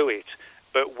more to it,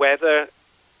 but whether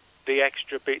the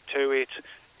extra bit to it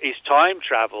is time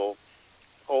travel,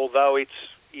 although it's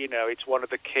one of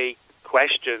the key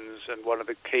questions and one of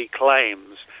the key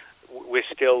claims, we're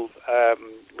still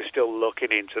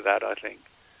looking into that, I think.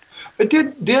 But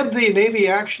did the Navy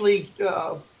actually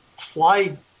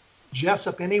fly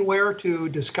Jessup anywhere to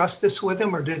discuss this with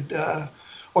him, or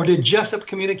did Jessup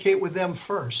communicate with them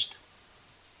first?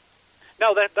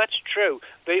 No, that's true.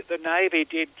 The Navy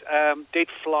did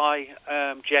fly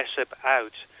Jessup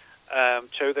out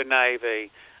to the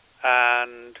Navy,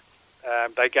 and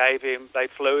they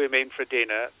flew him in for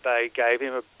dinner. They gave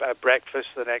him a breakfast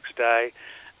the next day,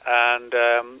 and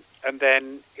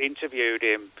then interviewed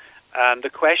him. And the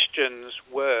questions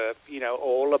were,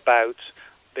 all about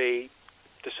the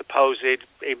supposed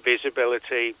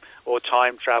invisibility or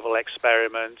time travel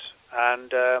experiment,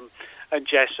 and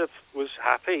Jessup was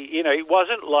happy. It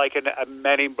wasn't like a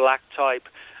Men in Black type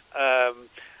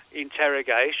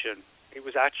interrogation. It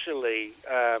was actually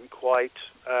quite,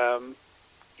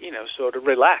 sort of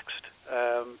relaxed.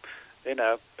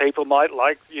 People might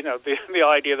like, the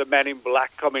idea of the Men in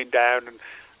Black coming down and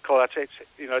call that,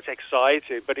 it's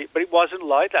exciting, but it wasn't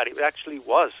like that. It actually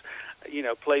was.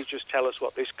 Please just tell us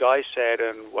what this guy said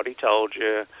and what he told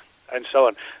you, and so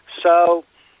on. So,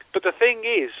 but the thing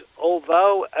is,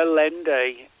 although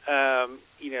Allende,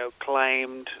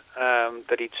 claimed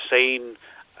that he'd seen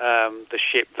the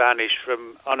ship vanish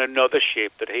from on another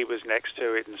ship that he was next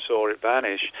to it and saw it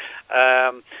vanish.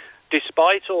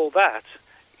 Despite all that,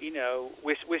 you know,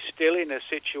 we're still in a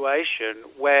situation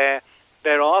where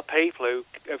there are people who,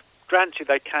 granted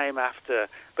they came after,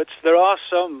 but there are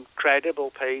some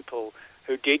credible people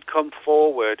who did come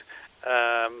forward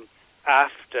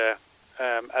after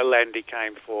Allende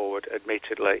came forward,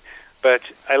 admittedly. But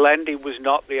Allende was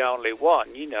not the only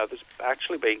one. You know, there's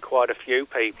actually been quite a few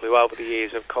people who over the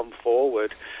years have come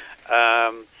forward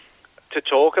to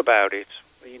talk about it.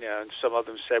 You know, and some of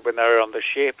them said when they were on the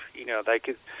ship, you know,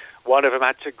 one of them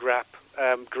had to grab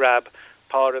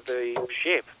part of the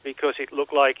ship because it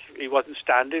looked like he wasn't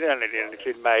standing on it and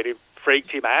it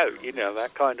freaked him out, you know,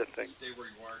 that kind of thing. Stay where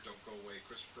you are, don't go away,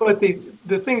 Christopher. But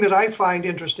the thing that I find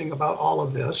interesting about all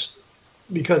of this,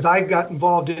 because I got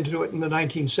involved into it in the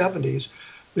 1970s,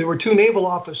 there were two naval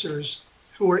officers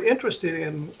who were interested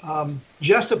in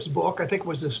Jessup's book, I think it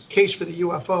was this Case for the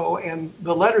UFO, and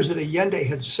the letters that Allende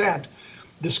had sent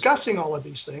discussing all of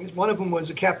these things. One of them was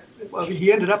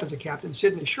he ended up as a captain,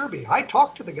 Sidney Sherby. I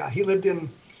talked to the guy. He lived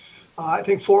in, I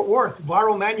think, Fort Worth,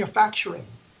 Varro Manufacturing.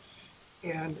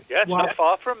 And yeah, it's not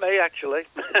far from me, actually.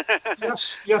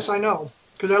 yes, I know,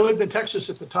 because I lived in Texas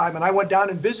at the time, and I went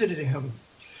down and visited him.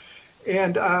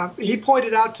 And he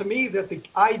pointed out to me that the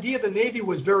idea the Navy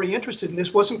was very interested in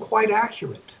this wasn't quite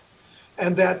accurate,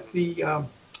 and that he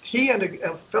and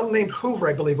a fellow named Hoover,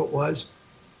 I believe it was,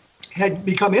 had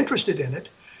become interested in it.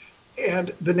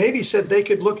 And the Navy said they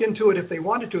could look into it if they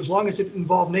wanted to, as long as it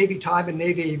involved Navy time and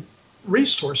Navy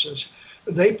resources.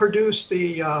 They produced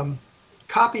the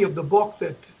copy of the book,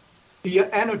 the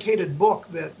annotated book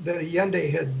that Allende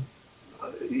had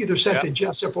either sent to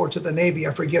Jessup or to the Navy.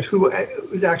 I forget who it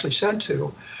was actually sent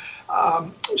to.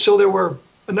 So there were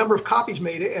a number of copies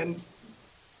made, and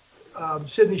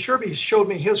Sidney Sherby showed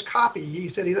me his copy. He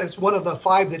said that's one of the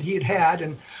 5 that he had,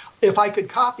 and if I could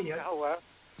copy it,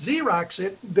 Xerox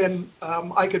it, then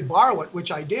I could borrow it,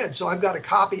 which I did. So I've got a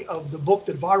copy of the book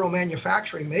that Varro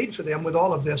Manufacturing made for them with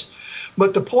all of this.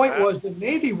 But the point was the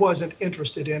Navy wasn't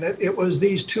interested in it. It was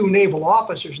these two naval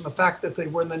officers, and the fact that they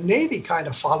were in the Navy kind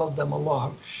of followed them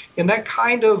along. And that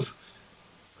kind of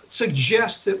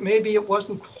suggests that maybe it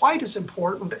wasn't quite as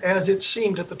important as it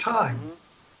seemed at the time.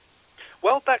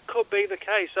 Well, that could be the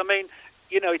case. I mean,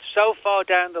 you know, it's so far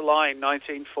down the line,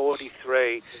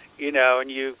 1943, you know,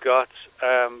 and you've got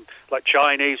like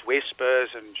Chinese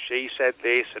whispers, and she said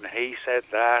this and he said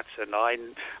that, and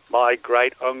my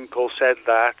great uncle said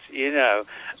that, you know.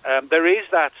 There is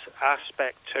that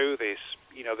aspect to this,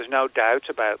 you know, there's no doubt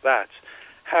about that.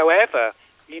 However,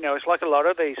 you know, it's like a lot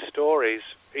of these stories,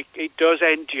 it does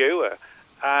endure,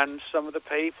 and some of the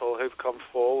people who've come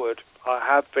forward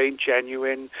have been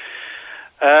genuine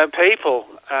people.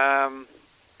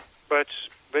 But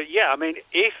yeah, I mean,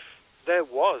 if there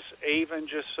was even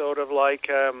just sort of like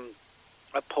a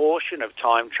portion of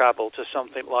time travel to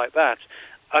something like that,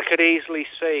 I could easily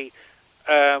see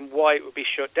why it would be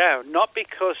shut down. Not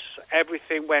because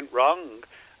everything went wrong,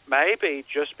 maybe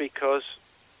just because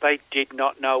they did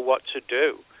not know what to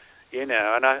do, you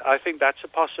know. And I think that's a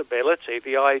possibility,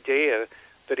 the idea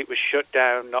that it was shut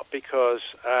down not because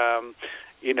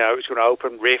you know, it's going to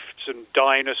open rifts and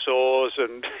dinosaurs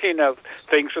and, you know,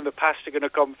 things from the past are going to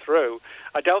come through.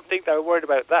 I don't think they were worried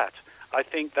about that. I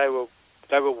think they were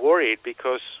worried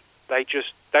because they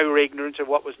were ignorant of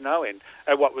what was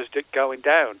what was going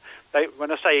down.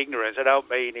 When I say ignorance, I don't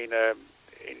mean in an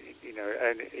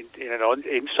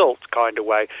insult kind of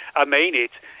way. I mean it,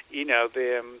 you know,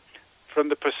 from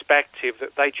the perspective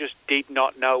that they just did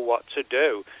not know what to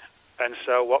do. And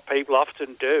so what people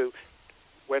often do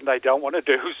when they don't want to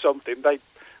do something, they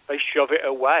shove it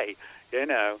away, you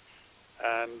know.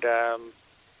 And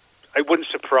it wouldn't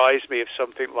surprise me if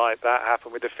something like that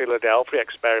happened with the Philadelphia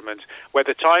experiment,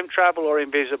 whether time travel or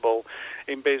invisibility.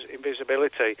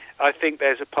 I think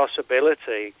there's a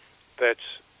possibility that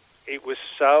it was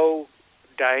so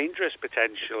dangerous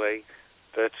potentially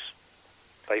that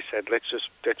they said, let's just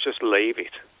leave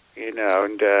it, you know,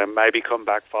 and maybe come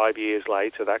back 5 years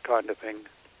later, that kind of thing.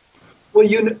 Well,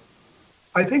 you know,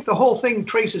 I think the whole thing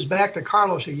traces back to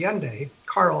Carlos Allende,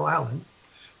 Carl Allen.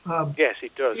 Yes,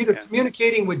 it does. Either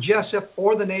communicating with Jessup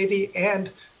or the Navy,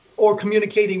 or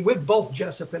communicating with both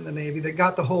Jessup and the Navy that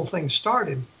got the whole thing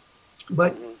started.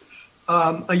 But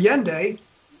Allende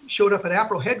showed up at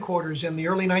APRO headquarters in the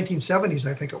early 1970s,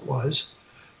 I think it was,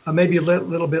 maybe a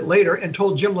little bit later, and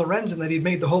told Jim Lorenzen that he'd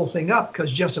made the whole thing up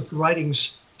because Jessup's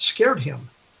writings scared him,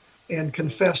 and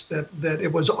confessed that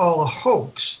it was all a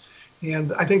hoax.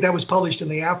 And I think that was published in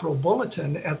the APRO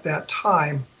Bulletin at that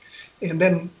time. And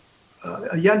then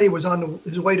Allende was on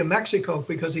his way to Mexico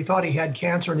because he thought he had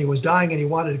cancer and he was dying and he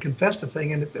wanted to confess the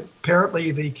thing. And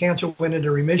apparently the cancer went into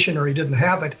remission or he didn't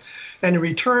have it. And he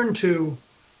returned to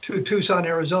Tucson,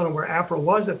 Arizona, where APRO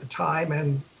was at the time,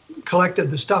 and collected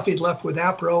the stuff he'd left with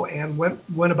APRO and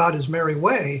went about his merry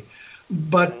way.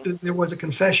 But there was a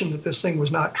confession that this thing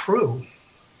was not true.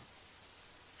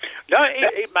 No,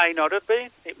 it may not have been.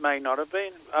 It may not have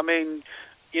been. I mean,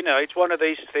 you know, it's one of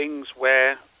these things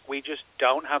where we just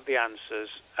don't have the answers.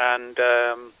 And,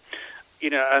 you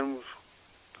know, and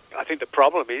I think the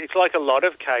problem is it's like a lot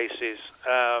of cases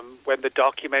when the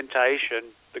documentation,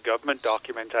 the government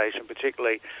documentation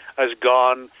particularly, has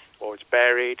gone or it's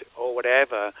buried or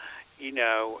whatever, you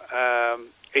know,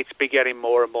 it's been getting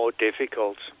more and more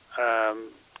difficult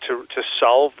to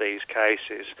solve these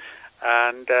cases.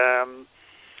 And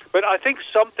but I think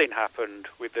something happened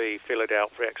with the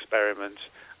Philadelphia experiment.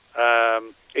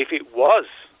 If it was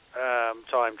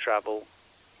time travel,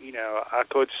 you know, I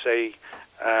could see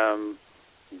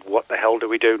what the hell do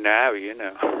we do now, you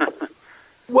know.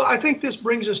 Well, I think this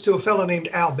brings us to a fellow named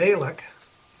Al Balick,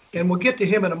 and we'll get to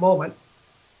him in a moment.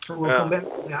 We'll come back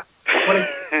to that.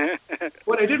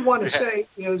 What I did want to say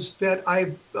is that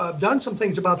I've done some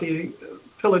things about the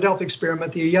Philadelphia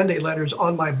experiment, the Allende letters,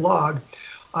 on my blog.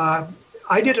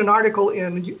 I did an article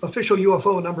in Official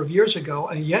UFO a number of years ago,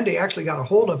 and Allende actually got a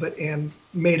hold of it and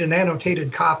made an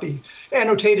annotated copy,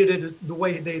 annotated it the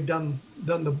way they'd done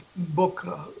the book,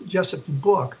 Jessup's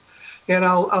book. And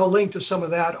I'll link to some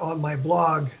of that on my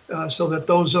blog so that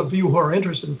those of you who are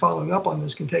interested in following up on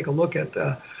this can take a look at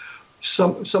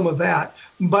some of that.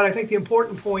 But I think the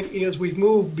important point is we've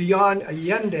moved beyond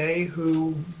Allende,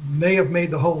 who may have made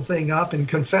the whole thing up and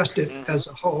confessed it as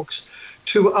a hoax,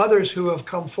 to others who have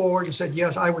come forward and said,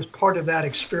 yes, I was part of that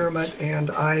experiment and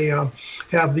I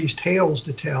have these tales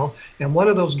to tell. And one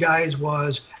of those guys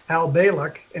was Al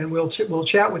Balick, and we'll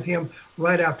chat with him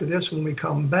right after this when we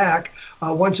come back.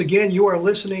 Once again, you are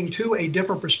listening to A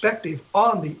Different Perspective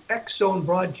on the X Zone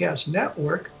Broadcast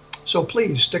Network, so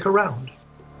please stick around.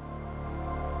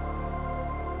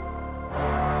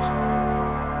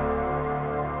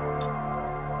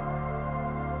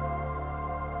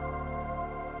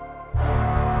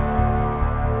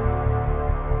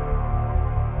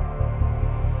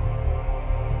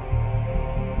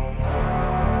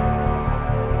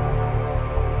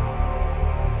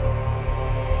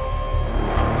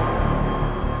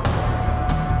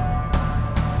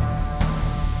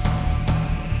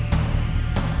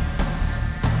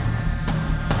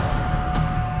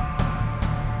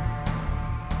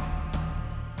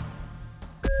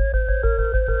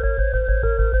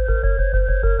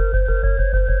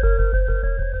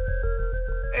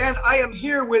 I am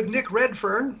here with Nick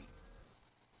Redfern.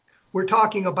 We're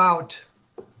talking about,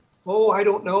 I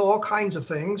don't know, all kinds of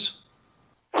things.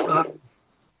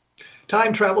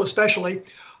 Time travel especially.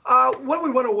 When we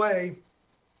went away,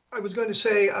 I was going to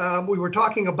say we were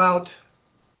talking about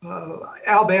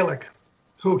Al Balick,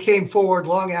 who came forward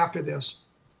long after this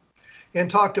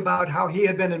and talked about how he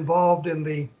had been involved in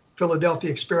the Philadelphia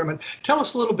experiment. Tell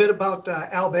us a little bit about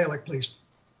Al Balick, please.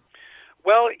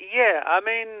 Well, yeah, I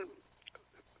mean,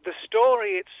 the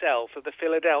story itself of the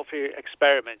Philadelphia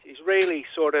experiment is really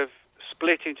sort of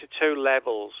split into two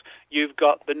levels. You've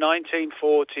got the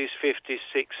 1940s, 50s,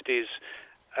 60s,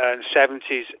 and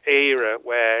 70s era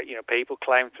where, you know, people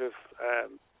claim to have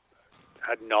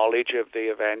had knowledge of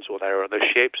the events, or they were on the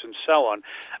ships and so on.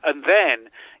 And then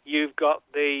you've got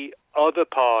the other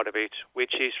part of it,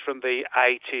 which is from the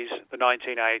 80s, the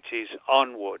 1980s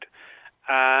onward.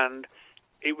 And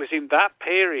it was in that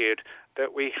period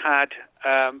that we had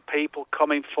people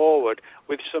coming forward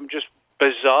with some just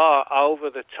bizarre,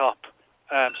 over-the-top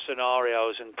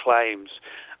scenarios and claims.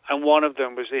 And one of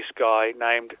them was this guy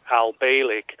named Al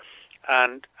Balick.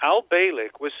 And Al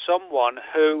Balick was someone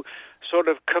who sort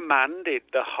of commanded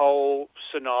the whole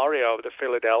scenario of the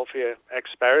Philadelphia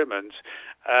experiment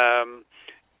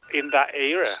in that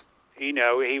era. You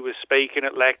know, he was speaking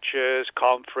at lectures,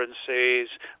 conferences,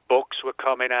 books were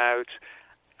coming out.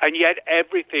 And yet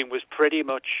everything was pretty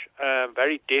much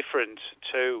very different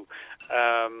to,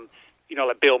 you know,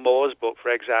 like Bill Moore's book, for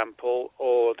example,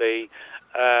 or the,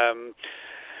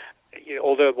 you know,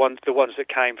 all the ones that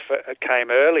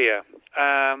came earlier.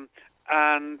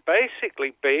 And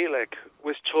basically, Balick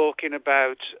was talking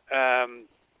about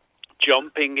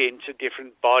jumping into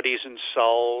different bodies and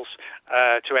souls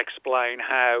to explain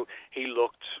how he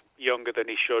looked younger than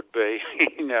he should be,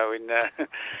 you know,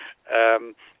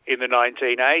 in the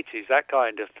 1980s, that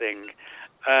kind of thing.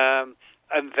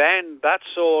 And then that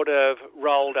sort of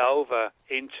rolled over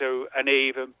into an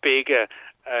even bigger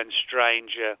and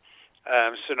stranger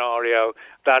scenario,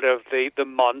 that of the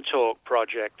Montauk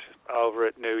Project over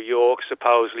at New York,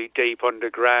 supposedly deep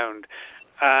underground.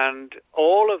 And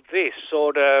all of this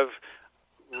sort of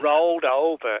rolled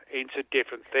over into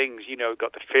different things. You know, we've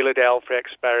got the Philadelphia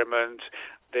experiment,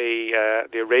 the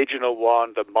original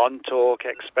one, the Montauk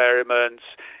experiments.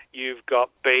 You've got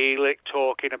Bielik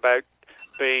talking about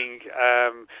being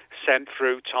sent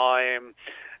through time,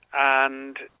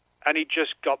 and it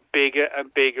just got bigger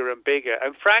and bigger and bigger.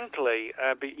 And frankly,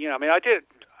 you know, I mean,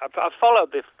 I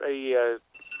followed the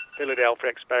Philadelphia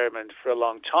experiment for a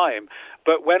long time,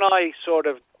 but when I sort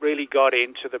of really got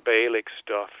into the Bielik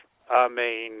stuff, I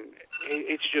mean,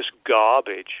 it's just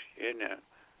garbage, you know.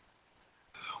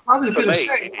 I was going to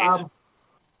say,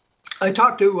 I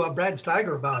talked to Brad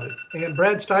Steiger about it, and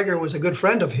Brad Steiger was a good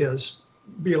friend of his,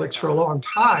 Bielik's, for a long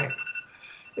time.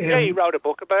 And, yeah, he wrote a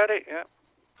book about it. Yeah.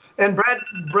 And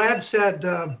Brad said,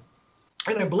 and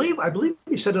I believe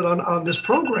he said it on this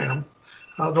program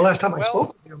the last time I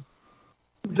spoke with him.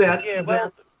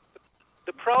 The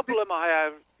problem I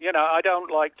have, you know, I don't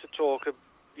like to talk of,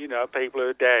 you know, people who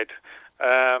are dead.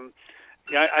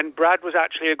 You know, and Brad was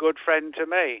actually a good friend to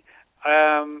me.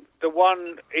 The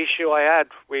one issue I had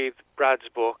with Brad's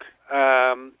book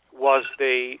was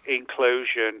the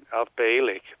inclusion of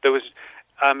Bielik.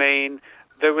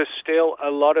 There was still a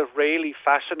lot of really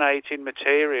fascinating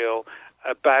material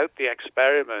about the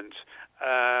experiment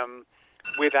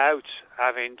without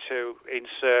having to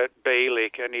insert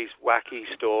Bielik and his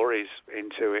wacky stories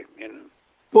into it, you know.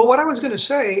 Well, what I was going to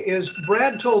say is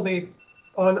Brad told me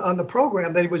on the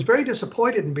program that he was very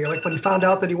disappointed in Bielik when he found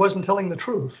out that he wasn't telling the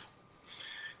truth.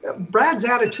 Brad's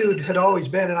attitude had always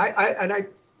been, and I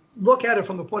look at it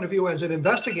from the point of view as an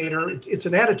investigator, it's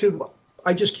an attitude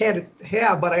I just can't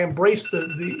have, but I embrace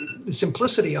the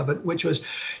simplicity of it, which was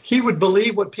he would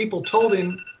believe what people told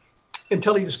him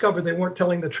until he discovered they weren't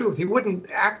telling the truth. He wouldn't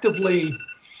actively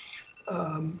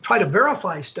try to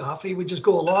verify stuff. He would just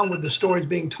go along with the stories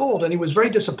being told. And he was very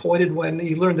disappointed when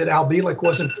he learned that Al Bielik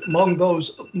wasn't among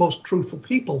those most truthful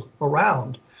people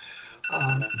around,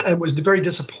 and was very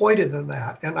disappointed in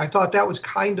that. And I thought that was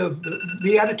kind of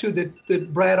the attitude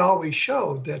that Brad always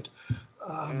showed, that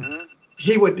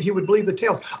he would believe the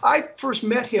tales. I first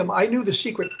met him. I knew the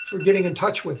secret for getting in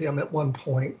touch with him at one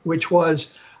point, which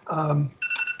was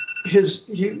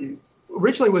he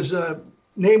originally was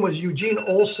name was Eugene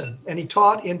Olson, and he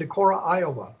taught in Decorah,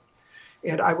 Iowa.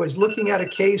 And I was looking at a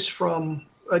case from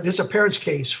a disappearance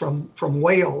case from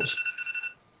Wales,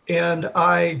 and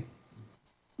I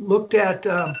looked at.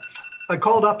 I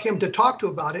called up him to talk to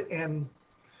about it, and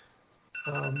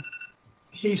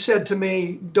he said to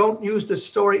me, "Don't use this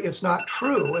story; it's not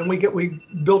true." And we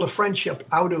built a friendship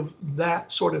out of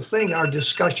that sort of thing. Our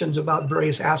discussions about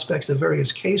various aspects of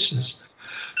various cases.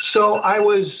 So I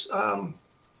was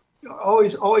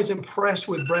always impressed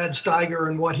with Brad Steiger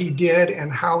and what he did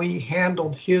and how he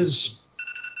handled his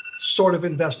sort of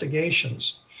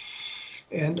investigations.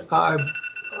 And I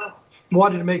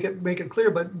wanted to make it clear,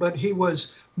 but he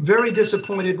was very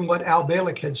disappointed in what Al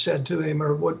Bielik had said to him,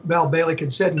 or what Al Bielik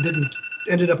had said, and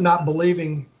ended up not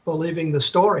believing the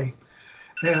story.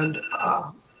 And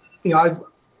I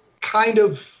kind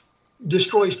of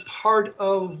destroys part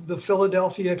of the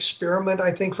Philadelphia experiment,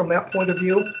 I think, from that point of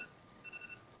view.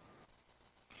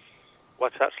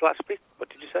 What's that last bit? What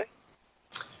did you say?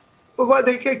 Well,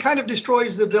 it kind of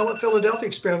destroys the Philadelphia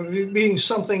experiment being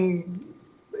something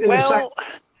in the science.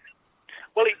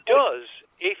 Well, it does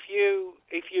if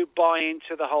you buy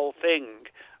into the whole thing.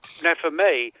 Now, for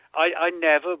me, I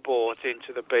never bought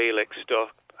into the Bielik stuff,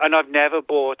 and I've never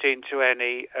bought into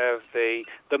any of the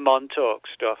Montauk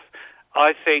stuff.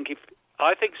 I think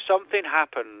something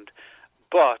happened,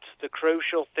 but the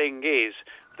crucial thing is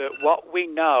that what we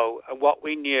know and what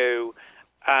we knew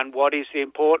and what is the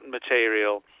important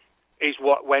material is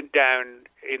what went down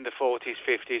in the 40s,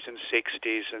 50s, and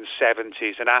 60s and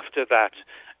 70s, and after that,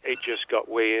 it just got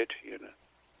weird, you know.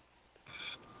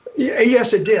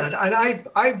 Yes, it did. And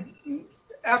I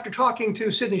after talking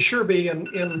to Sidney Sherby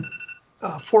in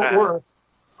Fort Worth,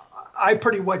 I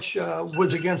pretty much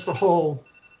was against the whole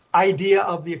idea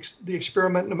of the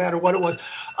experiment, no matter what it was.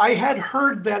 I had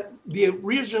heard that the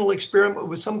original experiment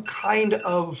was some kind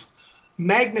of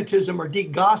magnetism or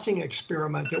degaussing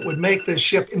experiment that would make the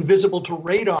ship invisible to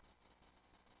radar.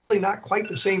 Really not quite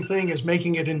the same thing as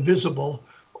making it invisible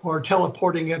or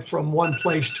teleporting it from one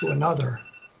place to another.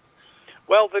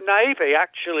 Well, the Navy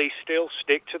actually still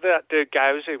stick to the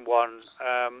Gaussian one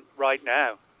right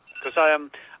now, because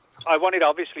I wanted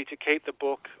obviously to keep the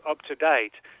book up to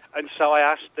date, and so I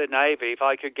asked the Navy if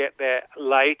I could get their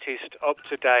latest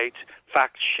up-to-date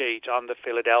fact sheet on the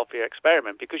Philadelphia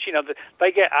experiment, because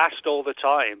they get asked all the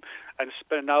time, and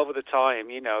over the time,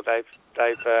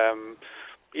 they've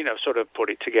sort of put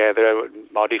it together,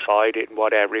 modified it, and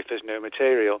whatever if there's new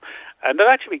material, and they're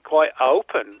actually quite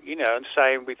open, and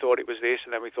saying we thought it was this,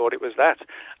 and then we thought it was that.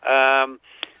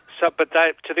 But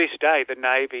to this day, the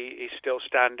Navy is still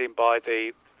standing by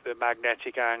the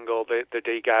magnetic angle, the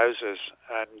degausers,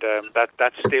 and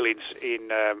that's still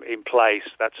in place,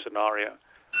 that scenario.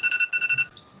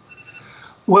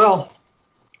 Well,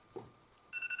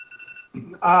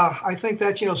 I think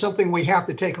that's something we have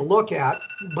to take a look at,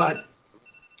 but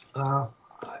I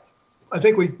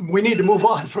think we need to move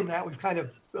on from that. We've kind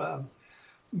of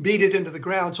beat it into the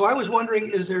ground. So I was wondering,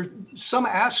 is there some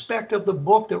aspect of the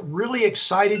book that really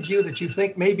excited you that you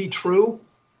think may be true?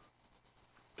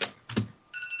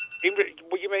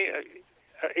 What you mean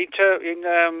in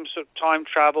sort of time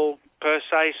travel per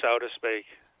se, so to speak?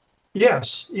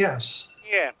 Yes.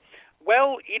 Yeah.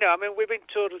 Well, we've been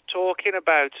sort of talking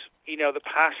about the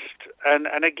past,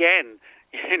 and again,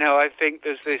 I think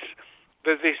there's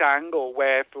this angle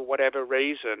where, for whatever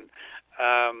reason,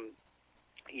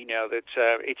 that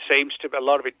it seems to, a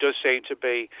lot of it does seem to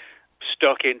be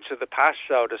stuck into the past,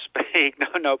 so to speak.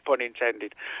 No pun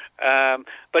intended.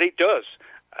 But it does.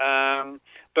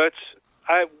 But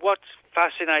what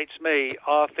fascinates me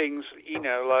are things,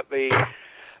 like the,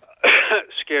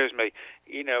 excuse me,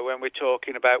 when we're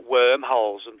talking about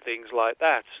wormholes and things like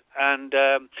that. And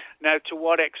now, to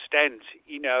what extent,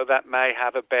 that may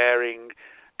have a bearing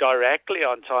directly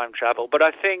on time travel. But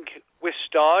I think we're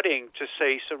starting to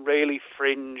see some really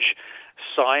fringe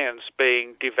science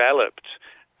being developed.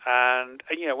 And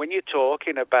when you're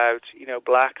talking about,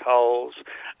 black holes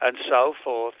and so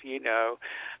forth,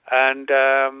 and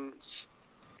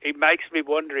it makes me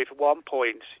wonder if at one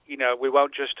point, we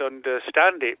won't just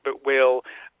understand it, but we'll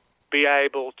be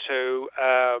able to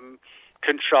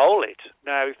control it.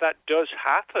 Now, if that does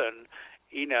happen,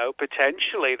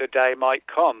 potentially the day might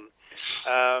come,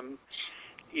 that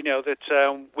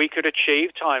we could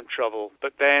achieve time travel.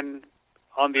 But then,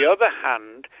 on the other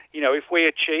hand, if we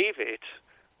achieve it,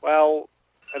 well,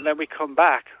 and then we come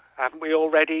back, haven't we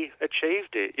already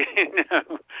achieved it?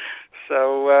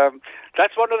 So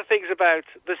that's one of the things about,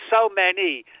 there's so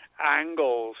many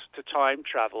angles to time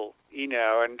travel,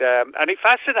 and it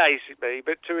fascinates me,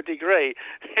 but to a degree,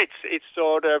 it's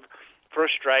sort of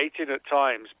frustrating at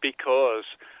times because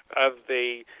of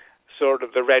the sort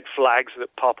of the red flags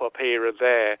that pop up here and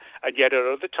there, and yet at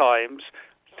other times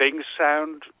things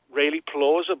sound really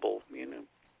plausible,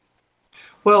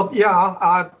 Well,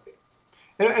 yeah,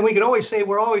 and we can always say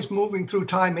we're always moving through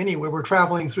time anyway. We're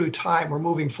traveling through time. We're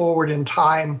moving forward in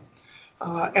time.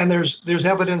 And there's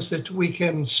evidence that we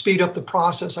can speed up the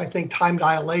process. I think time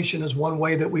dilation is one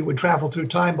way that we would travel through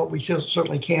time, but we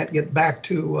certainly can't get back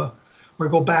to or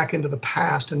go back into the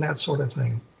past and that sort of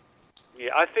thing.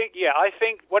 I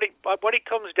think what it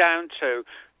comes down to,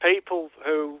 people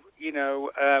who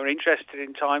are interested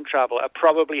in time travel are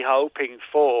probably hoping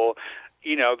for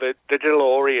the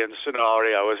DeLorean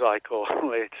scenario, as I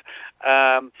call it.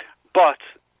 But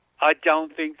I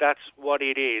don't think that's what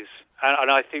it is.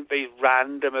 And I think these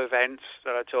random events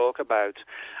that I talk about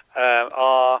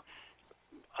are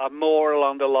more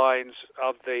along the lines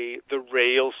of the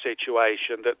real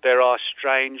situation, that there are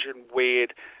strange and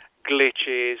weird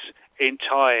glitches in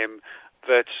time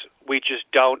that we just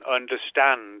don't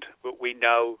understand, but we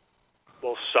know,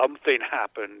 well, something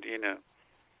happened,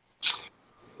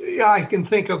 Yeah, I can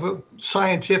think of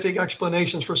scientific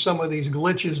explanations for some of these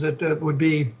glitches that would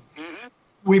be,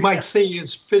 we might see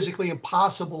as physically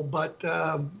impossible, but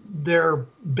they're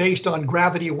based on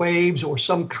gravity waves or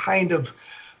some kind of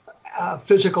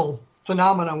physical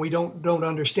phenomenon we don't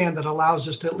understand that allows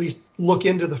us to at least look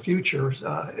into the future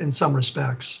in some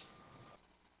respects.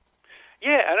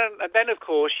 Yeah, and then of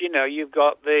course, you've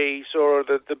got the sort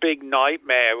of the big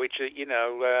nightmare, which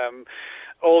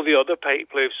all the other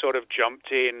people who've sort of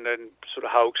jumped in and sort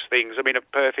of hoaxed things. I mean, a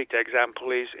perfect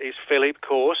example is Philip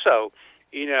Corso,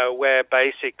 where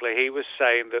basically he was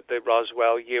saying that the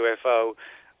Roswell UFO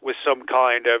was some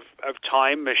kind of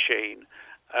time machine,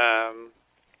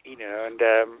 and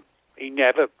he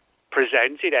never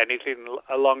presented anything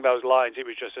along those lines. It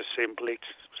was just a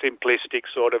simplistic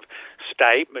sort of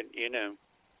statement,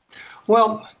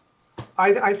 Well,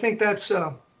 I think that's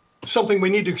something we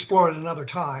need to explore at another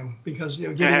time, because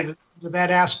getting into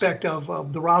that aspect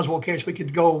of the Roswell case, we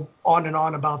could go on and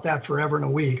on about that forever and a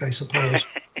week, I suppose.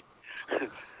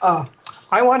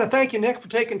 I want to thank you, Nick, for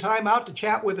taking time out to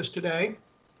chat with us today.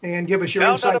 and give us your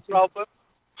no, insights. No, not a problem.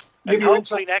 Give and your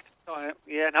hopefully insights.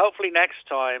 next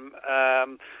time,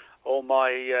 all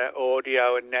my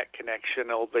audio and net connection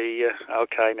will be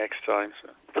okay next time. So.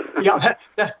 Yeah,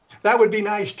 that would be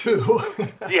nice too.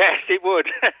 Yes, it would.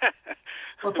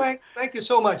 Well, thank you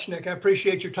so much, Nick. I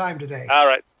appreciate your time today. All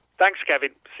right. Thanks,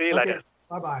 Kevin. See you later.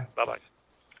 Bye-bye. Bye-bye.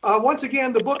 Once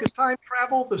again, the book is Time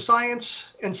Travel, the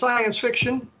Science and Science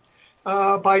Fiction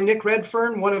by Nick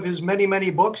Redfern, one of his many,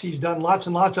 many books. He's done lots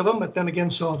and lots of them, but then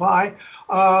again, so have I.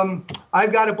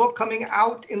 I've got a book coming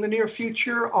out in the near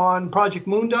future on Project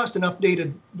Moondust, an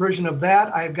updated version of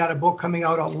that. I've got a book coming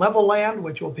out on Level Land,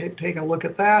 which we'll take a look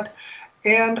at that.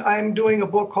 And I'm doing a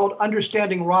book called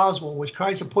Understanding Roswell, which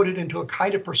tries to put it into a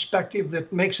kind of perspective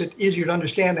that makes it easier to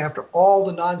understand after all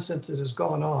the nonsense that has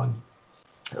gone on.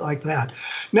 Like that.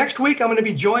 Next week, I'm going to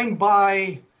be joined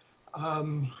by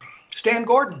Stan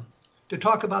Gordon to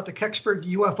talk about the Kecksburg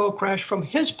UFO crash from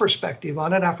his perspective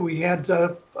on it after we had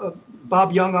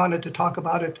Bob Young on it to talk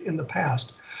about it in the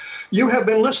past. You have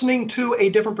been listening to A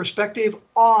Different Perspective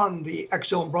on the X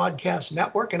Zone Broadcast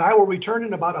Network, and I will return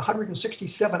in about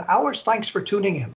 167 hours. Thanks for tuning in.